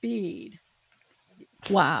railroad speed.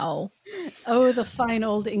 Wow. Oh, the fine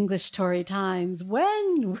old English Tory times.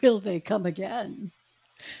 When will they come again?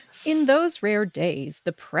 In those rare days,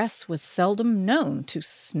 the press was seldom known to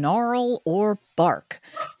snarl or bark,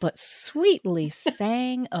 but sweetly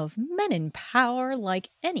sang of men in power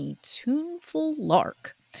like any tuneful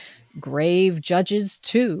lark. Grave judges,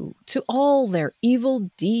 too, to all their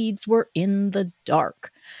evil deeds were in the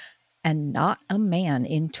dark, and not a man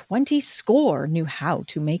in 20 score knew how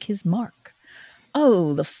to make his mark.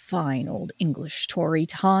 Oh, the fine old English Tory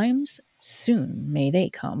times, soon may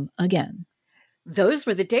they come again. Those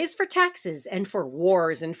were the days for taxes and for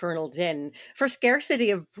war's infernal din, for scarcity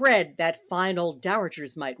of bread that fine old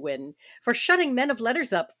dowagers might win, for shutting men of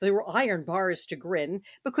letters up through iron bars to grin,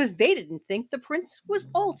 because they didn't think the prince was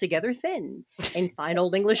altogether thin. In fine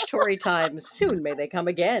old English Tory times, soon may they come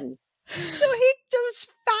again. So he just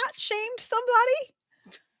fat shamed somebody?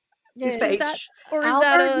 His face.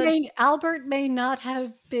 Albert may not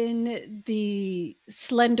have been the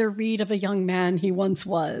slender reed of a young man he once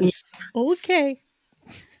was. Okay.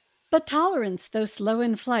 But tolerance, though slow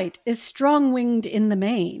in flight, is strong-winged in the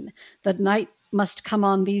main. That night must come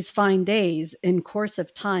on these fine days, in course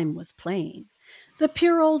of time was plain. The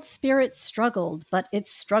pure old spirit struggled, but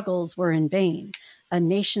its struggles were in vain. A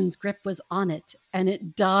nation's grip was on it, and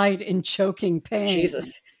it died in choking pain.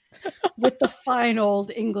 Jesus. With the fine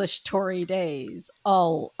old English Tory days,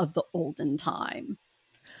 all of the olden time.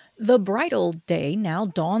 The bright old day now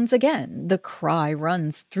dawns again. The cry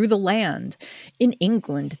runs through the land. In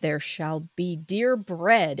England there shall be dear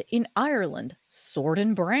bread, in Ireland sword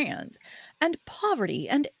and brand, and poverty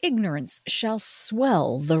and ignorance shall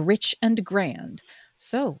swell the rich and grand.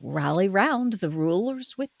 So rally round the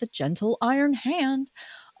rulers with the gentle iron hand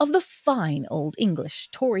of the fine old English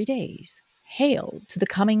Tory days. Hail to the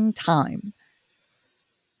coming time.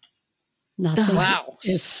 Nothing Wow.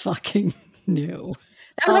 is fucking new.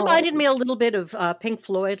 That reminded me a little bit of Pink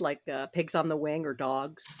Floyd, like Pigs on the Wing or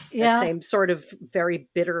Dogs. Yeah. That same sort of very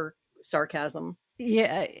bitter sarcasm.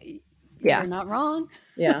 Yeah. Yeah. You're not wrong.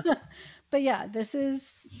 Yeah. But yeah, this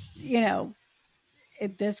is,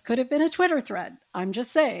 this could have been a Twitter thread. I'm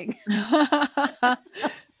just saying.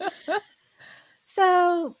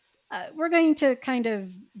 So we're going to kind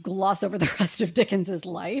of gloss over the rest of Dickens's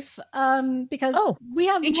life because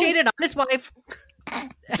he cheated on his wife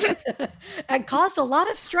and caused a lot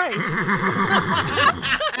of strife.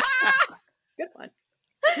 Good one.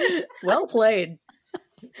 Well played.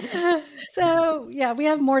 So yeah, we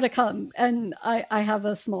have more to come, and I have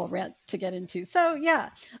a small rant to get into. So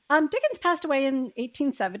yeah, Dickens passed away in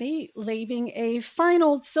 1870, leaving a fine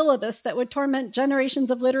old syllabus that would torment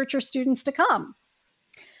generations of literature students to come.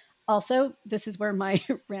 Also, this is where my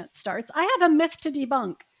rant starts. I have a myth to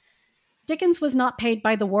debunk. Dickens was not paid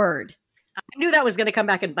by the word. I knew that was going to come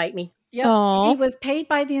back and bite me. Yeah, he was paid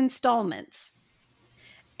by the installments.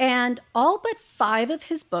 And all but 5 of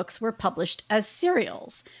his books were published as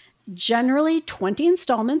serials, generally 20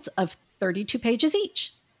 installments of 32 pages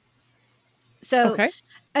each. So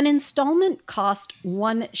an installment cost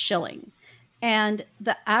 1 shilling, and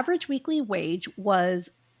the average weekly wage was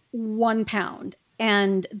 £1,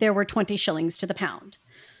 and there were 20 shillings to the pound.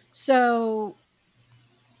 So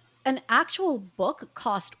an actual book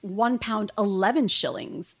cost £1, 11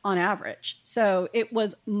 shillings on average. So it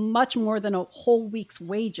was much more than a whole week's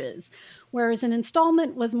wages, whereas an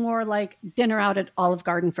installment was more like dinner out at Olive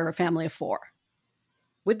Garden for a family of 4.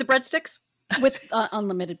 With the breadsticks? With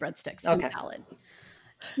unlimited breadsticks and salad.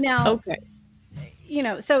 Now,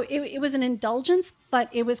 so it was an indulgence, but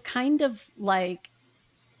it was kind of like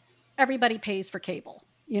everybody pays for cable.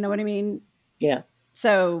 You know what I mean? Yeah.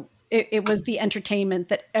 So it was the entertainment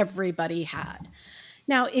that everybody had.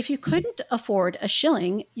 Now, if you couldn't afford a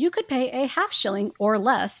shilling, you could pay a half shilling or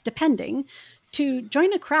less, depending, to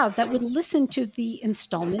join a crowd that would listen to the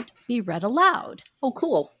installment be read aloud. Oh,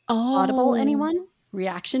 cool. Audible, anyone?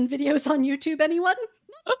 Reaction videos on YouTube, anyone?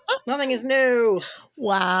 Nothing is new.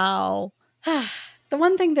 Wow. The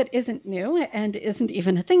one thing that isn't new and isn't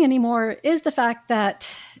even a thing anymore is the fact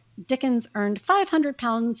that Dickens earned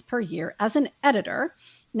 £500 per year as an editor.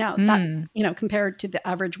 Now, that, compared to the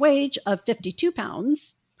average wage of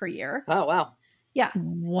 £52 per year. Oh, wow. Yeah.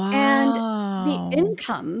 Wow. And the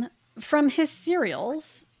income from his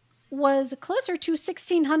serials was closer to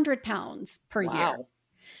 £1,600 per year.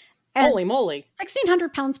 And holy moly.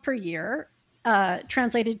 £1,600 per year,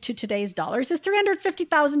 translated to today's dollars, is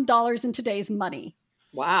 $350,000 in today's money.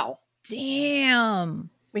 Wow.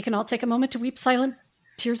 Damn. We can all take a moment to weep silent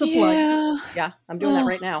tears of blood. Yeah, I'm doing that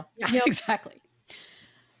right now. Yeah, exactly.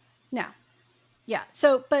 Now, yeah.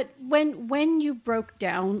 So, but when you broke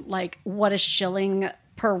down like what a shilling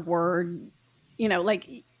per word,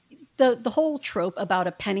 like the whole trope about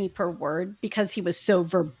a penny per word, because he was so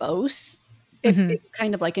verbose, it's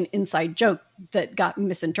kind of like an inside joke that got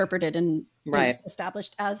misinterpreted and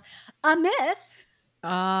established as a myth.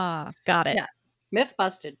 Ah, got it. Yeah. Myth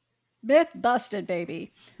busted. Myth busted,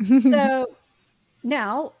 baby. So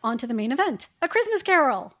now on to the main event, A Christmas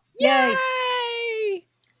Carol. Yay!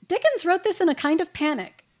 Dickens wrote this in a kind of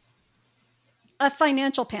panic, a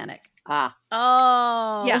financial panic.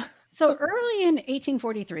 Oh. Yeah. So early in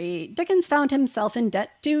 1843, Dickens found himself in debt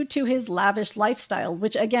due to his lavish lifestyle,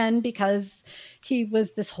 which again, because he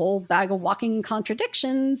was this whole bag of walking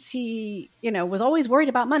contradictions, he, was always worried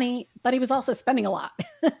about money, but he was also spending a lot.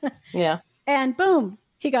 Yeah. And boom,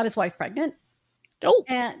 he got his wife pregnant. Oh.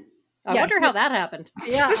 And I wonder how that happened.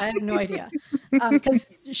 Yeah, I have no idea. Because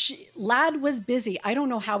Lad was busy. I don't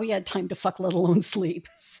know how he had time to fuck, let alone sleep.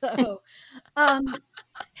 So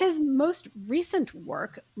his most recent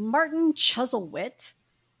work, Martin Chuzzlewit,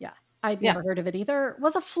 I'd never heard of it either,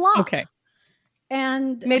 was a flop. Okay.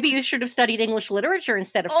 And maybe you should have studied English literature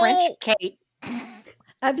instead of French, Kate.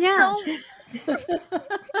 Yeah.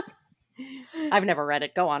 I've never read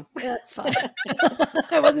it. Go on. That's fine.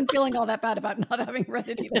 I wasn't feeling all that bad about not having read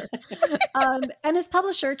it either. And his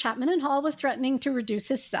publisher, Chapman and Hall, was threatening to reduce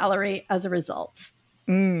his salary as a result.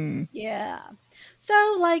 Yeah.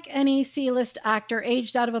 So, like any C-list actor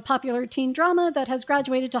aged out of a popular teen drama that has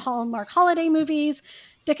graduated to Hallmark holiday movies,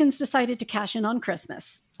 Dickens decided to cash in on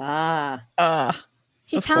Christmas.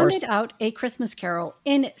 He pounded out A Christmas Carol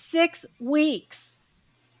in 6 weeks.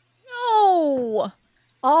 No!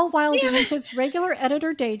 All while doing his regular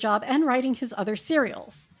editor day job and writing his other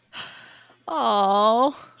serials.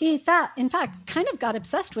 Oh. He, in fact, kind of got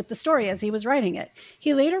obsessed with the story as he was writing it.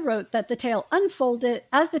 He later wrote that the tale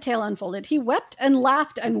unfolded, he wept and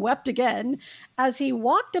laughed and wept again as he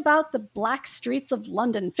walked about the black streets of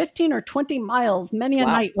London 15 or 20 miles many a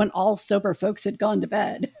night when all sober folks had gone to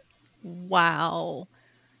bed. Wow.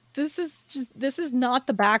 This is not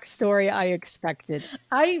the backstory I expected.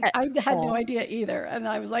 I had no idea either. And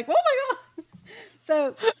I was like, oh my God.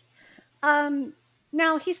 So,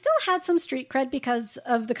 now he still had some street cred because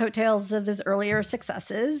of the coattails of his earlier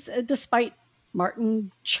successes, despite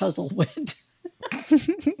Martin Chuzzlewit.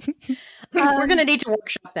 We're going to need to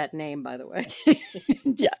workshop that name, by the way.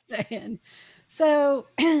 Just saying. So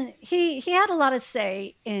he had a lot of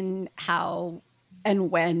say in how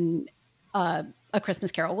and when A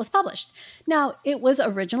Christmas Carol was published. Now, it was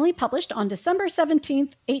originally published on December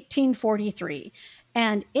 17th, 1843,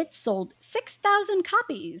 and it sold 6,000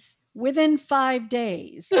 copies within 5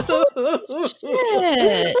 days. Shit.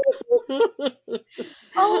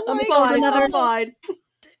 I'm fine.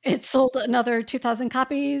 It sold another 2,000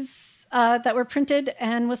 copies that were printed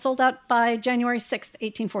and was sold out by January 6th,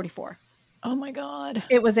 1844. Oh my God.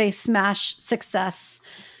 It was a smash success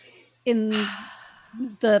in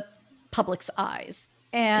the public's eyes.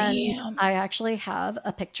 And Damn. I actually have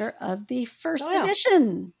a picture of the first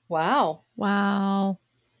edition. Wow.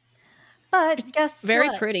 But guess Very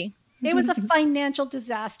what? pretty. It was a financial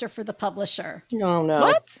disaster for the publisher. Oh, no.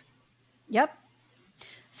 What? Yep.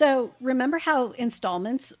 So remember how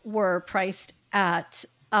installments were priced at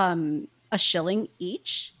a shilling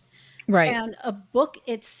each? Right. And a book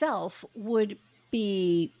itself would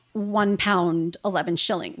be £1, 11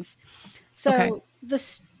 shillings. So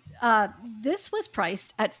this was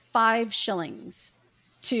priced at 5 shillings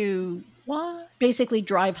to basically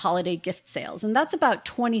drive holiday gift sales. And that's about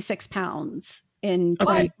 £26 in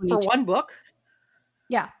 2022. For one book?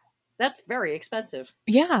 Yeah. That's very expensive.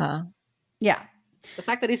 Yeah. Yeah. The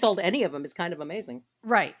fact that he sold any of them is kind of amazing.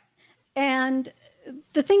 Right. And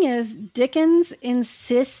the thing is, Dickens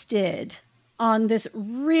insisted on this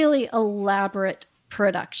really elaborate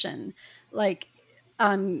production. Like,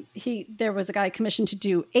 there was a guy commissioned to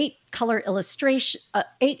do 8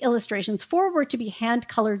 illustrations. 4 were to be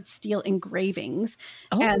hand-colored steel engravings,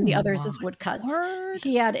 and the others as woodcuts.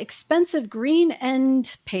 He had expensive green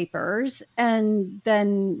end papers, and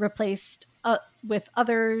then replaced with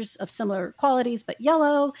others of similar qualities but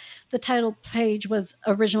yellow. The title page was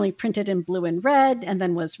originally printed in blue and red, and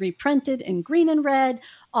then was reprinted in green and red.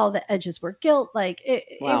 All the edges were gilt. Like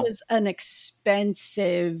it was an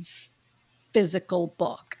expensive physical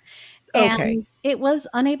book, and it was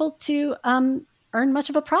unable to earn much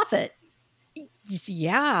of a profit.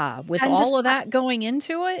 Yeah, with all of that going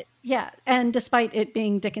into it. Yeah, and despite it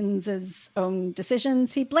being Dickens's own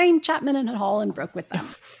decisions, he blamed Chapman and Hall and broke with them.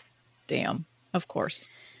 Damn, of course.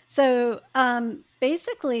 So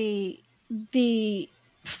basically, the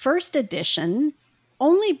first edition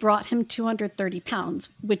only brought him £230,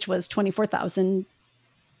 which was £24,000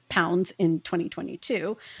 in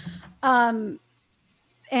 2022. And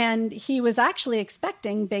he was actually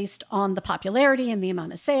expecting, based on the popularity and the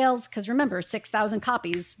amount of sales, because remember, 6,000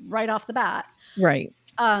 copies right off the bat. Right.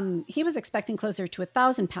 He was expecting closer to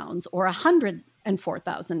 £1,000 or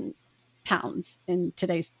 £104,000 in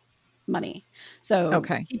today's money. So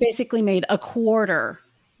he basically made a quarter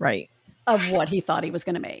of what he thought he was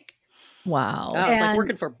going to make. Wow. It's like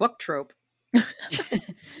working for Book Trope. That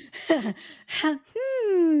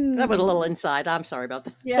was a little inside. I'm sorry about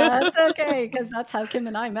that. Yeah, that's okay, because that's how Kim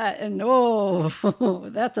and I met. And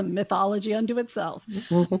that's a mythology unto itself.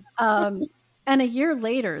 And a year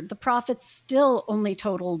later, the profits still only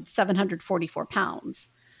totaled £744.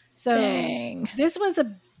 So this was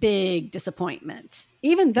a big disappointment,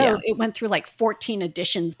 even though it went through like 14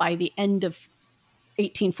 editions by the end of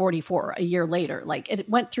 1844, a year later. Like it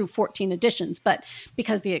went through 14 editions, but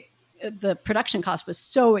because the production cost was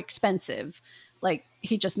so expensive, like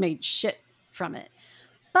he just made shit from it.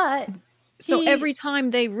 But so every time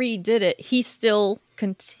they redid it, he still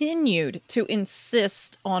continued to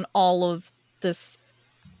insist on all of this.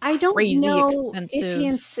 I don't know expensive... if he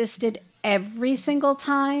insisted every single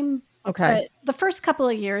time. But the first couple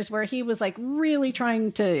of years where he was like really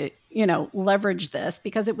trying to, leverage this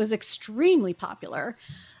because it was extremely popular.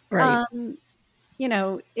 Right.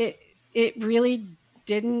 It really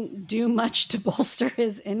didn't do much to bolster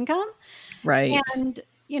his income. Right. And,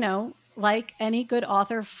 like any good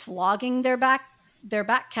author flogging their back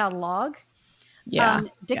catalog. Yeah.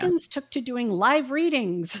 Dickens took to doing live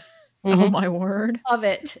readings. Oh my word. Of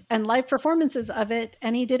it and live performances of it.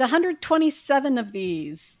 And he did 127 of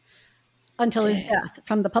these until his death,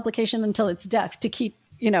 from the publication until its death, to keep,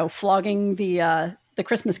 flogging the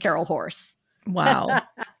Christmas Carol horse. Wow.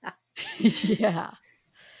 Yeah.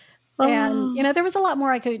 And, there was a lot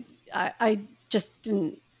more I just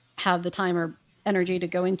didn't have the time or energy to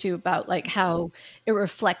go into about like how it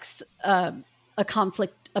reflects a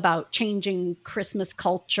conflict about changing Christmas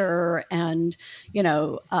culture and,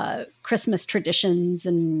 Christmas traditions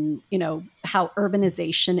and, how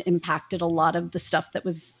urbanization impacted a lot of the stuff that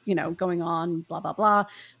was, going on, blah, blah, blah.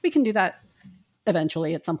 We can do that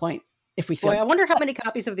eventually at some point if we feel. Boy, I wonder how many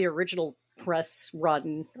copies of the original press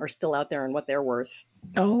run are still out there and what they're worth.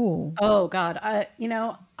 Oh God.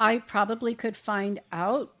 I probably could find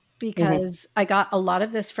out because I got a lot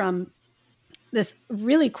of this from this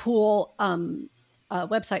really cool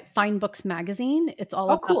website, Fine Books Magazine. It's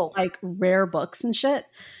all about like rare books and shit.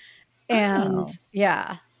 And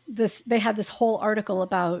they had this whole article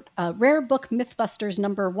about Rare Book Mythbusters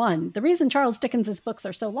 #1. The reason Charles Dickens's books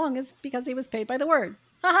are so long is because he was paid by the word.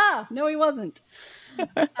 Haha! No, he wasn't.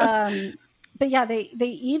 But yeah, they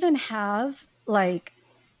even have like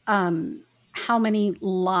how many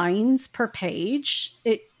lines per page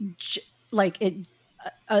an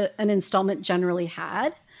installment generally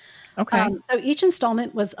had. Okay. So each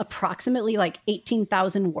installment was approximately like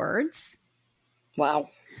 18,000 words. Wow.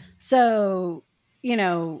 So,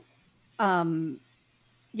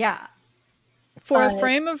 For a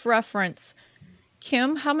frame of reference,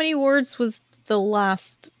 Kim, how many words was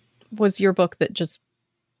your book that just...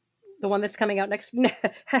 The one that's coming out next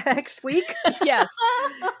week? Yes.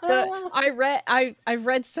 I've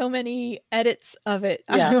read so many edits of it.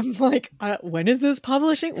 Yeah. I'm like, when is this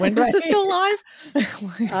publishing? When does this go live?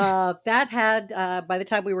 That had, by the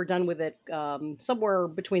time we were done with it, somewhere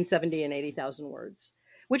between 70 and 80,000 words,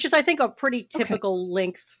 which is, I think, a pretty typical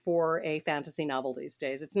length for a fantasy novel these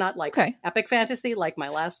days. It's not like epic fantasy like my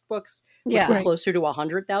last books, which were closer to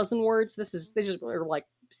 100,000 words. These are like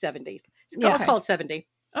 70. Let's call it 70.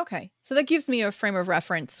 Okay. So that gives me a frame of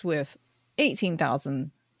reference with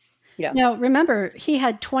 18,000. Yeah. Now, remember, he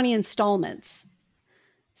had 20 installments.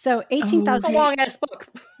 So 18,000. That's a long ass book.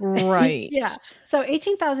 Right. Yeah. So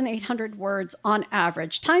 18,800 words on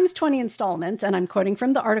average times 20 installments. And I'm quoting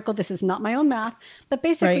from the article. This is not my own math, but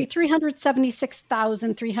basically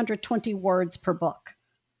 376,320 words per book.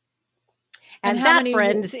 And that,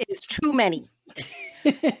 friends, is too many.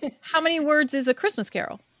 How many words is A Christmas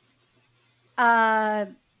Carol? Because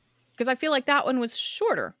I feel like that one was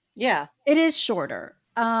shorter. Yeah. It is shorter.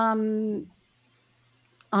 Honestly,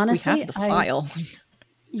 we have the file.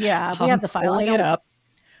 We have the file. Pulling it up.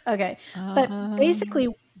 Okay. But basically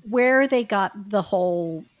where they got the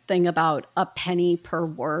whole thing about a penny per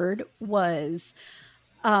word was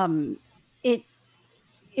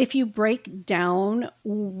if you break down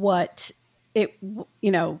what the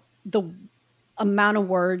amount of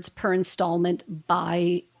words per installment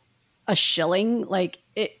by a shilling, like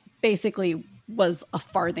it basically was a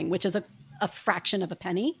farthing, which is a fraction of a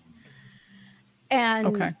penny.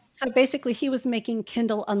 And so basically he was making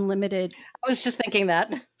Kindle Unlimited. I was just thinking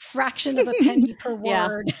that. Fraction of a penny per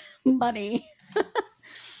word money.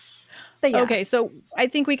 But Okay, so I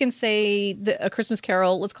think we can say A Christmas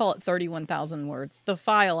Carol, let's call it 31,000 words. The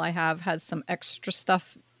file I have has some extra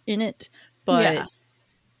stuff in it, but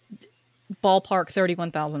ballpark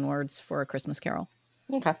 31,000 words for A Christmas Carol.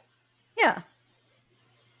 Okay. Yeah.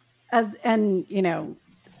 And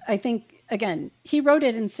I think, again, he wrote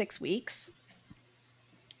it in 6 weeks.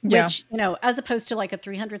 Which, as opposed to like a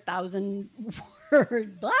 300,000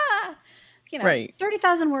 word,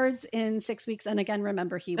 30,000 words in 6 weeks. And again,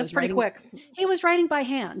 remember, That's pretty quick. He was writing by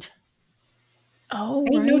hand. Oh,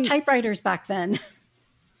 Ain't no typewriters back then.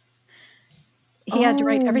 He had to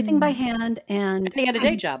write everything by hand. And he had a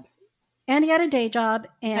day job. And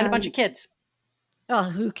a bunch of kids. Oh,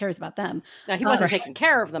 who cares about them? Now, he wasn't taking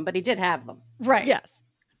care of them, but he did have them. Right. Yes.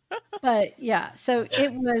 But yeah, so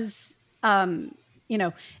it was, and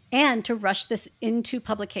to rush this into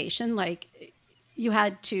publication, like you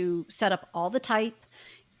had to set up all the type,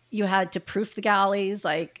 you had to proof the galleys,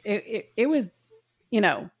 like it was,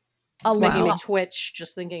 making me twitch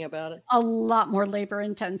just thinking about it. A lot more labor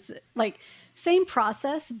intensive, like same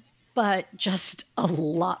process, but just a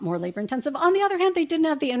lot more labor intensive. On the other hand, they didn't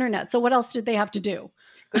have the internet. So what else did they have to do?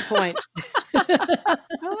 Good point. Watch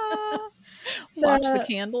the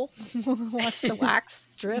candle. Watch the wax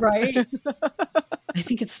drip. Right. I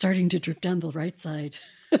think it's starting to drip down the right side.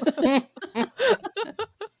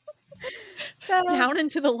 Down and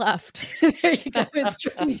to the left. There you go. It's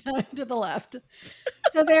dripping down to the left.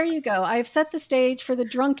 So there you go. I've set the stage for the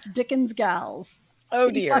drunk Dickens gals. Oh,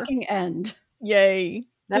 the dear. Fucking end. Yay.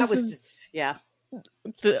 That was just,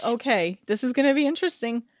 okay. This is going to be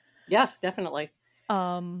interesting. Yes, definitely.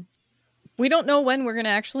 We don't know when we're going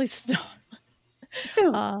to actually start.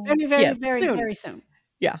 Soon. Very soon. Very soon.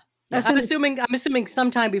 Yeah. I'm assuming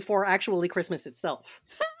sometime before actually Christmas itself.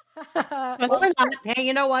 Well,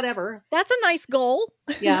 hey, whatever. That's a nice goal.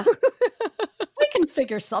 Yeah. We can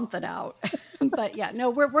figure something out. But yeah, no,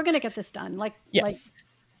 we're going to get this done. Like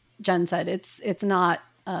Jen said, it's not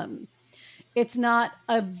a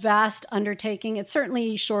vast undertaking. It's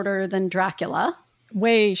certainly shorter than Dracula.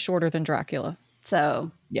 Way shorter than Dracula. So,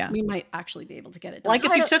 Yeah. We might actually be able to get it done. Like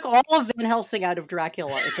if you took all of Van Helsing out of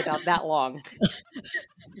Dracula, it's about that long.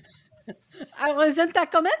 I wasn't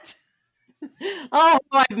that comment. Oh,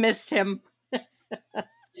 I've missed him.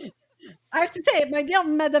 I have to say, my dear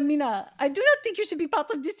Madame Mina, I do not think you should be part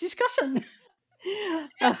of this discussion.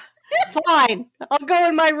 Fine. I'll go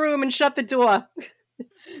in my room and shut the door.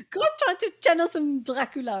 Go try to channel some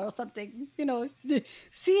Dracula or something.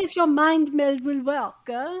 See if your mind meld will work.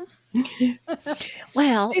 Huh?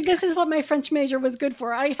 Well, See, this is what my French major was good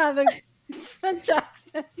for. I have a French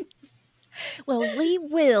accent. Well, we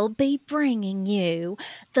will be bringing you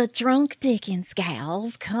the Drunk Dickens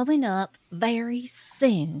Gals coming up very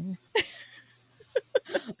soon.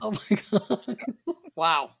 Oh my God.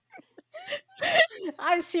 Wow.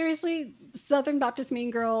 I seriously, Southern Baptist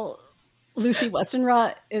Mean Girl Lucy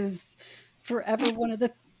Westenra is forever one of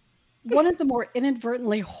the more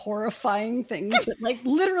inadvertently horrifying things that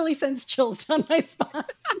literally sends chills down my spine.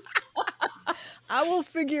 I will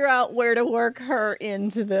figure out where to work her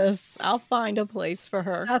into this. I'll find a place for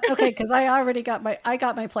her. That's okay, because I got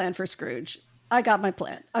my plan for Scrooge. I got my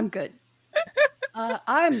plan. I'm good.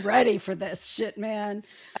 I'm ready for this shit, man.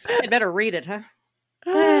 I better read it, huh?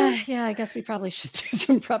 Yeah, I guess we probably should do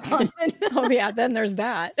some prep on it. Oh yeah, then there's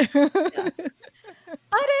that. Yeah. But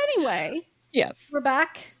anyway, yes, we're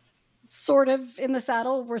back. Sort of in the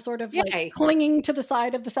saddle. We're sort of clinging to the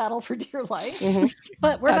side of the saddle for dear life. Mm-hmm.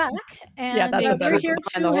 But we're back. And we're here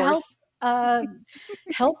to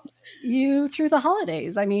help you through the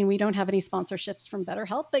holidays. I mean, we don't have any sponsorships from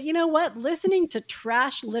BetterHelp, but you know what? Listening to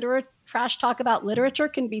trash talk about literature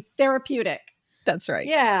can be therapeutic. That's right.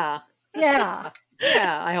 Yeah. Yeah.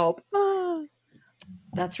 Yeah, I hope.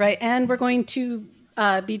 That's right. And we're going to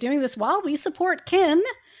be doing this while we support Kim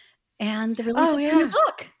and the release of her new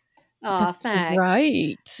book. Oh, thanks.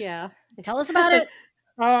 Right. Yeah. Tell us about it.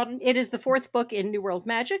 It is the fourth book in New World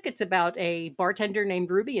Magic. It's about a bartender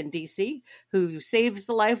named Ruby in DC who saves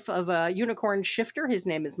the life of a unicorn shifter. His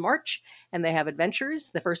name is March, and they have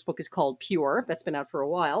adventures. The first book is called Pure. That's been out for a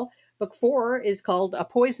while. Book 4 is called A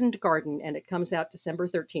Poisoned Garden, and it comes out December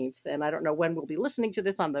 13th. And I don't know when we'll be listening to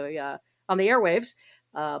this on the airwaves,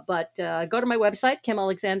 but go to my website,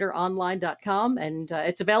 KimAlexanderOnline.com, and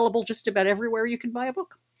it's available just about everywhere you can buy a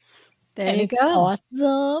book. There you go.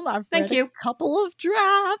 Awesome. I've read a couple of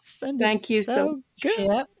drafts. And thank you so good.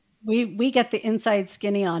 Yep. We get the inside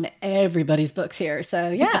skinny on everybody's books here. So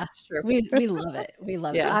yeah, that's true. We love it. We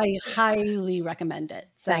love it. I highly recommend it.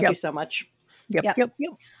 So, thank you so much. Yep.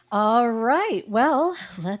 All right. Well,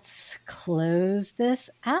 let's close this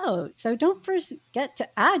out. So don't forget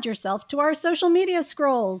to add yourself to our social media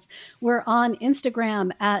scrolls. We're on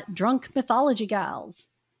Instagram at Drunk Mythology Gals.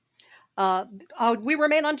 We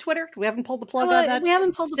remain on Twitter. We haven't pulled the plug on that. We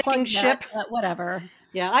haven't pulled the plug ship. Yet, but whatever.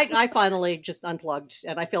 Yeah, I finally just unplugged,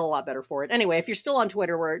 and I feel a lot better for it. Anyway, if you're still on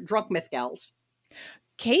Twitter, we're Drunk Myth Gals.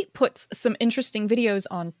 Kate puts some interesting videos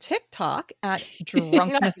on TikTok at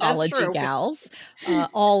Drunk Mythology Gals.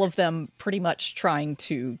 All of them pretty much trying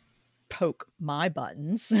to poke my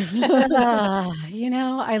buttons.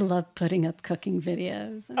 I love putting up cooking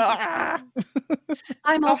videos.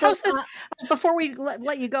 I'm also how's this before we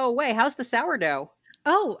let you go away, how's the sourdough?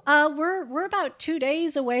 We're about 2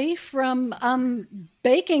 days away from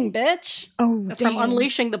baking, bitch. From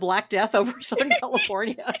unleashing the Black Death over Southern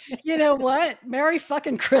California. You know what? Merry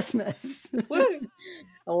fucking Christmas. I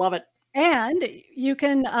love it. And you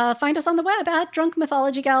can find us on the web at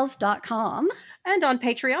drunkmythologygals.com. And on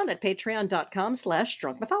Patreon at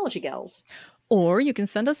patreon.com/drunkmythologygals. Or you can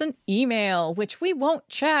send us an email, which we won't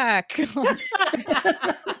check.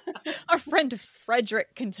 Our friend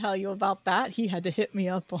Frederick can tell you about that. He had to hit me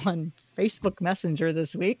up on Facebook Messenger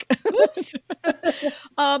this week. Oops.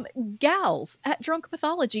 Gals at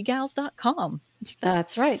drunkmythologygals.com.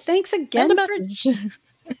 That's right. Thanks again.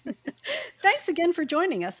 Thanks again for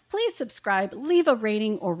joining us. Please subscribe, leave a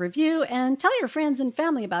rating or review, and tell your friends and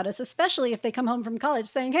family about us, especially if they come home from college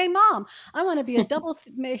saying, "Hey, Mom, I want to be a double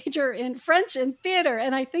major in French and theater,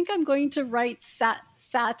 and I think I'm going to write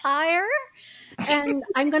satire, and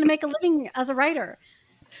I'm going to make a living as a writer."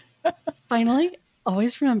 Finally,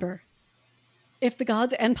 always remember, if the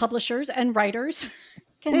gods and publishers and writers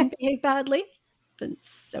can behave badly, then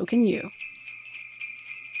so can you.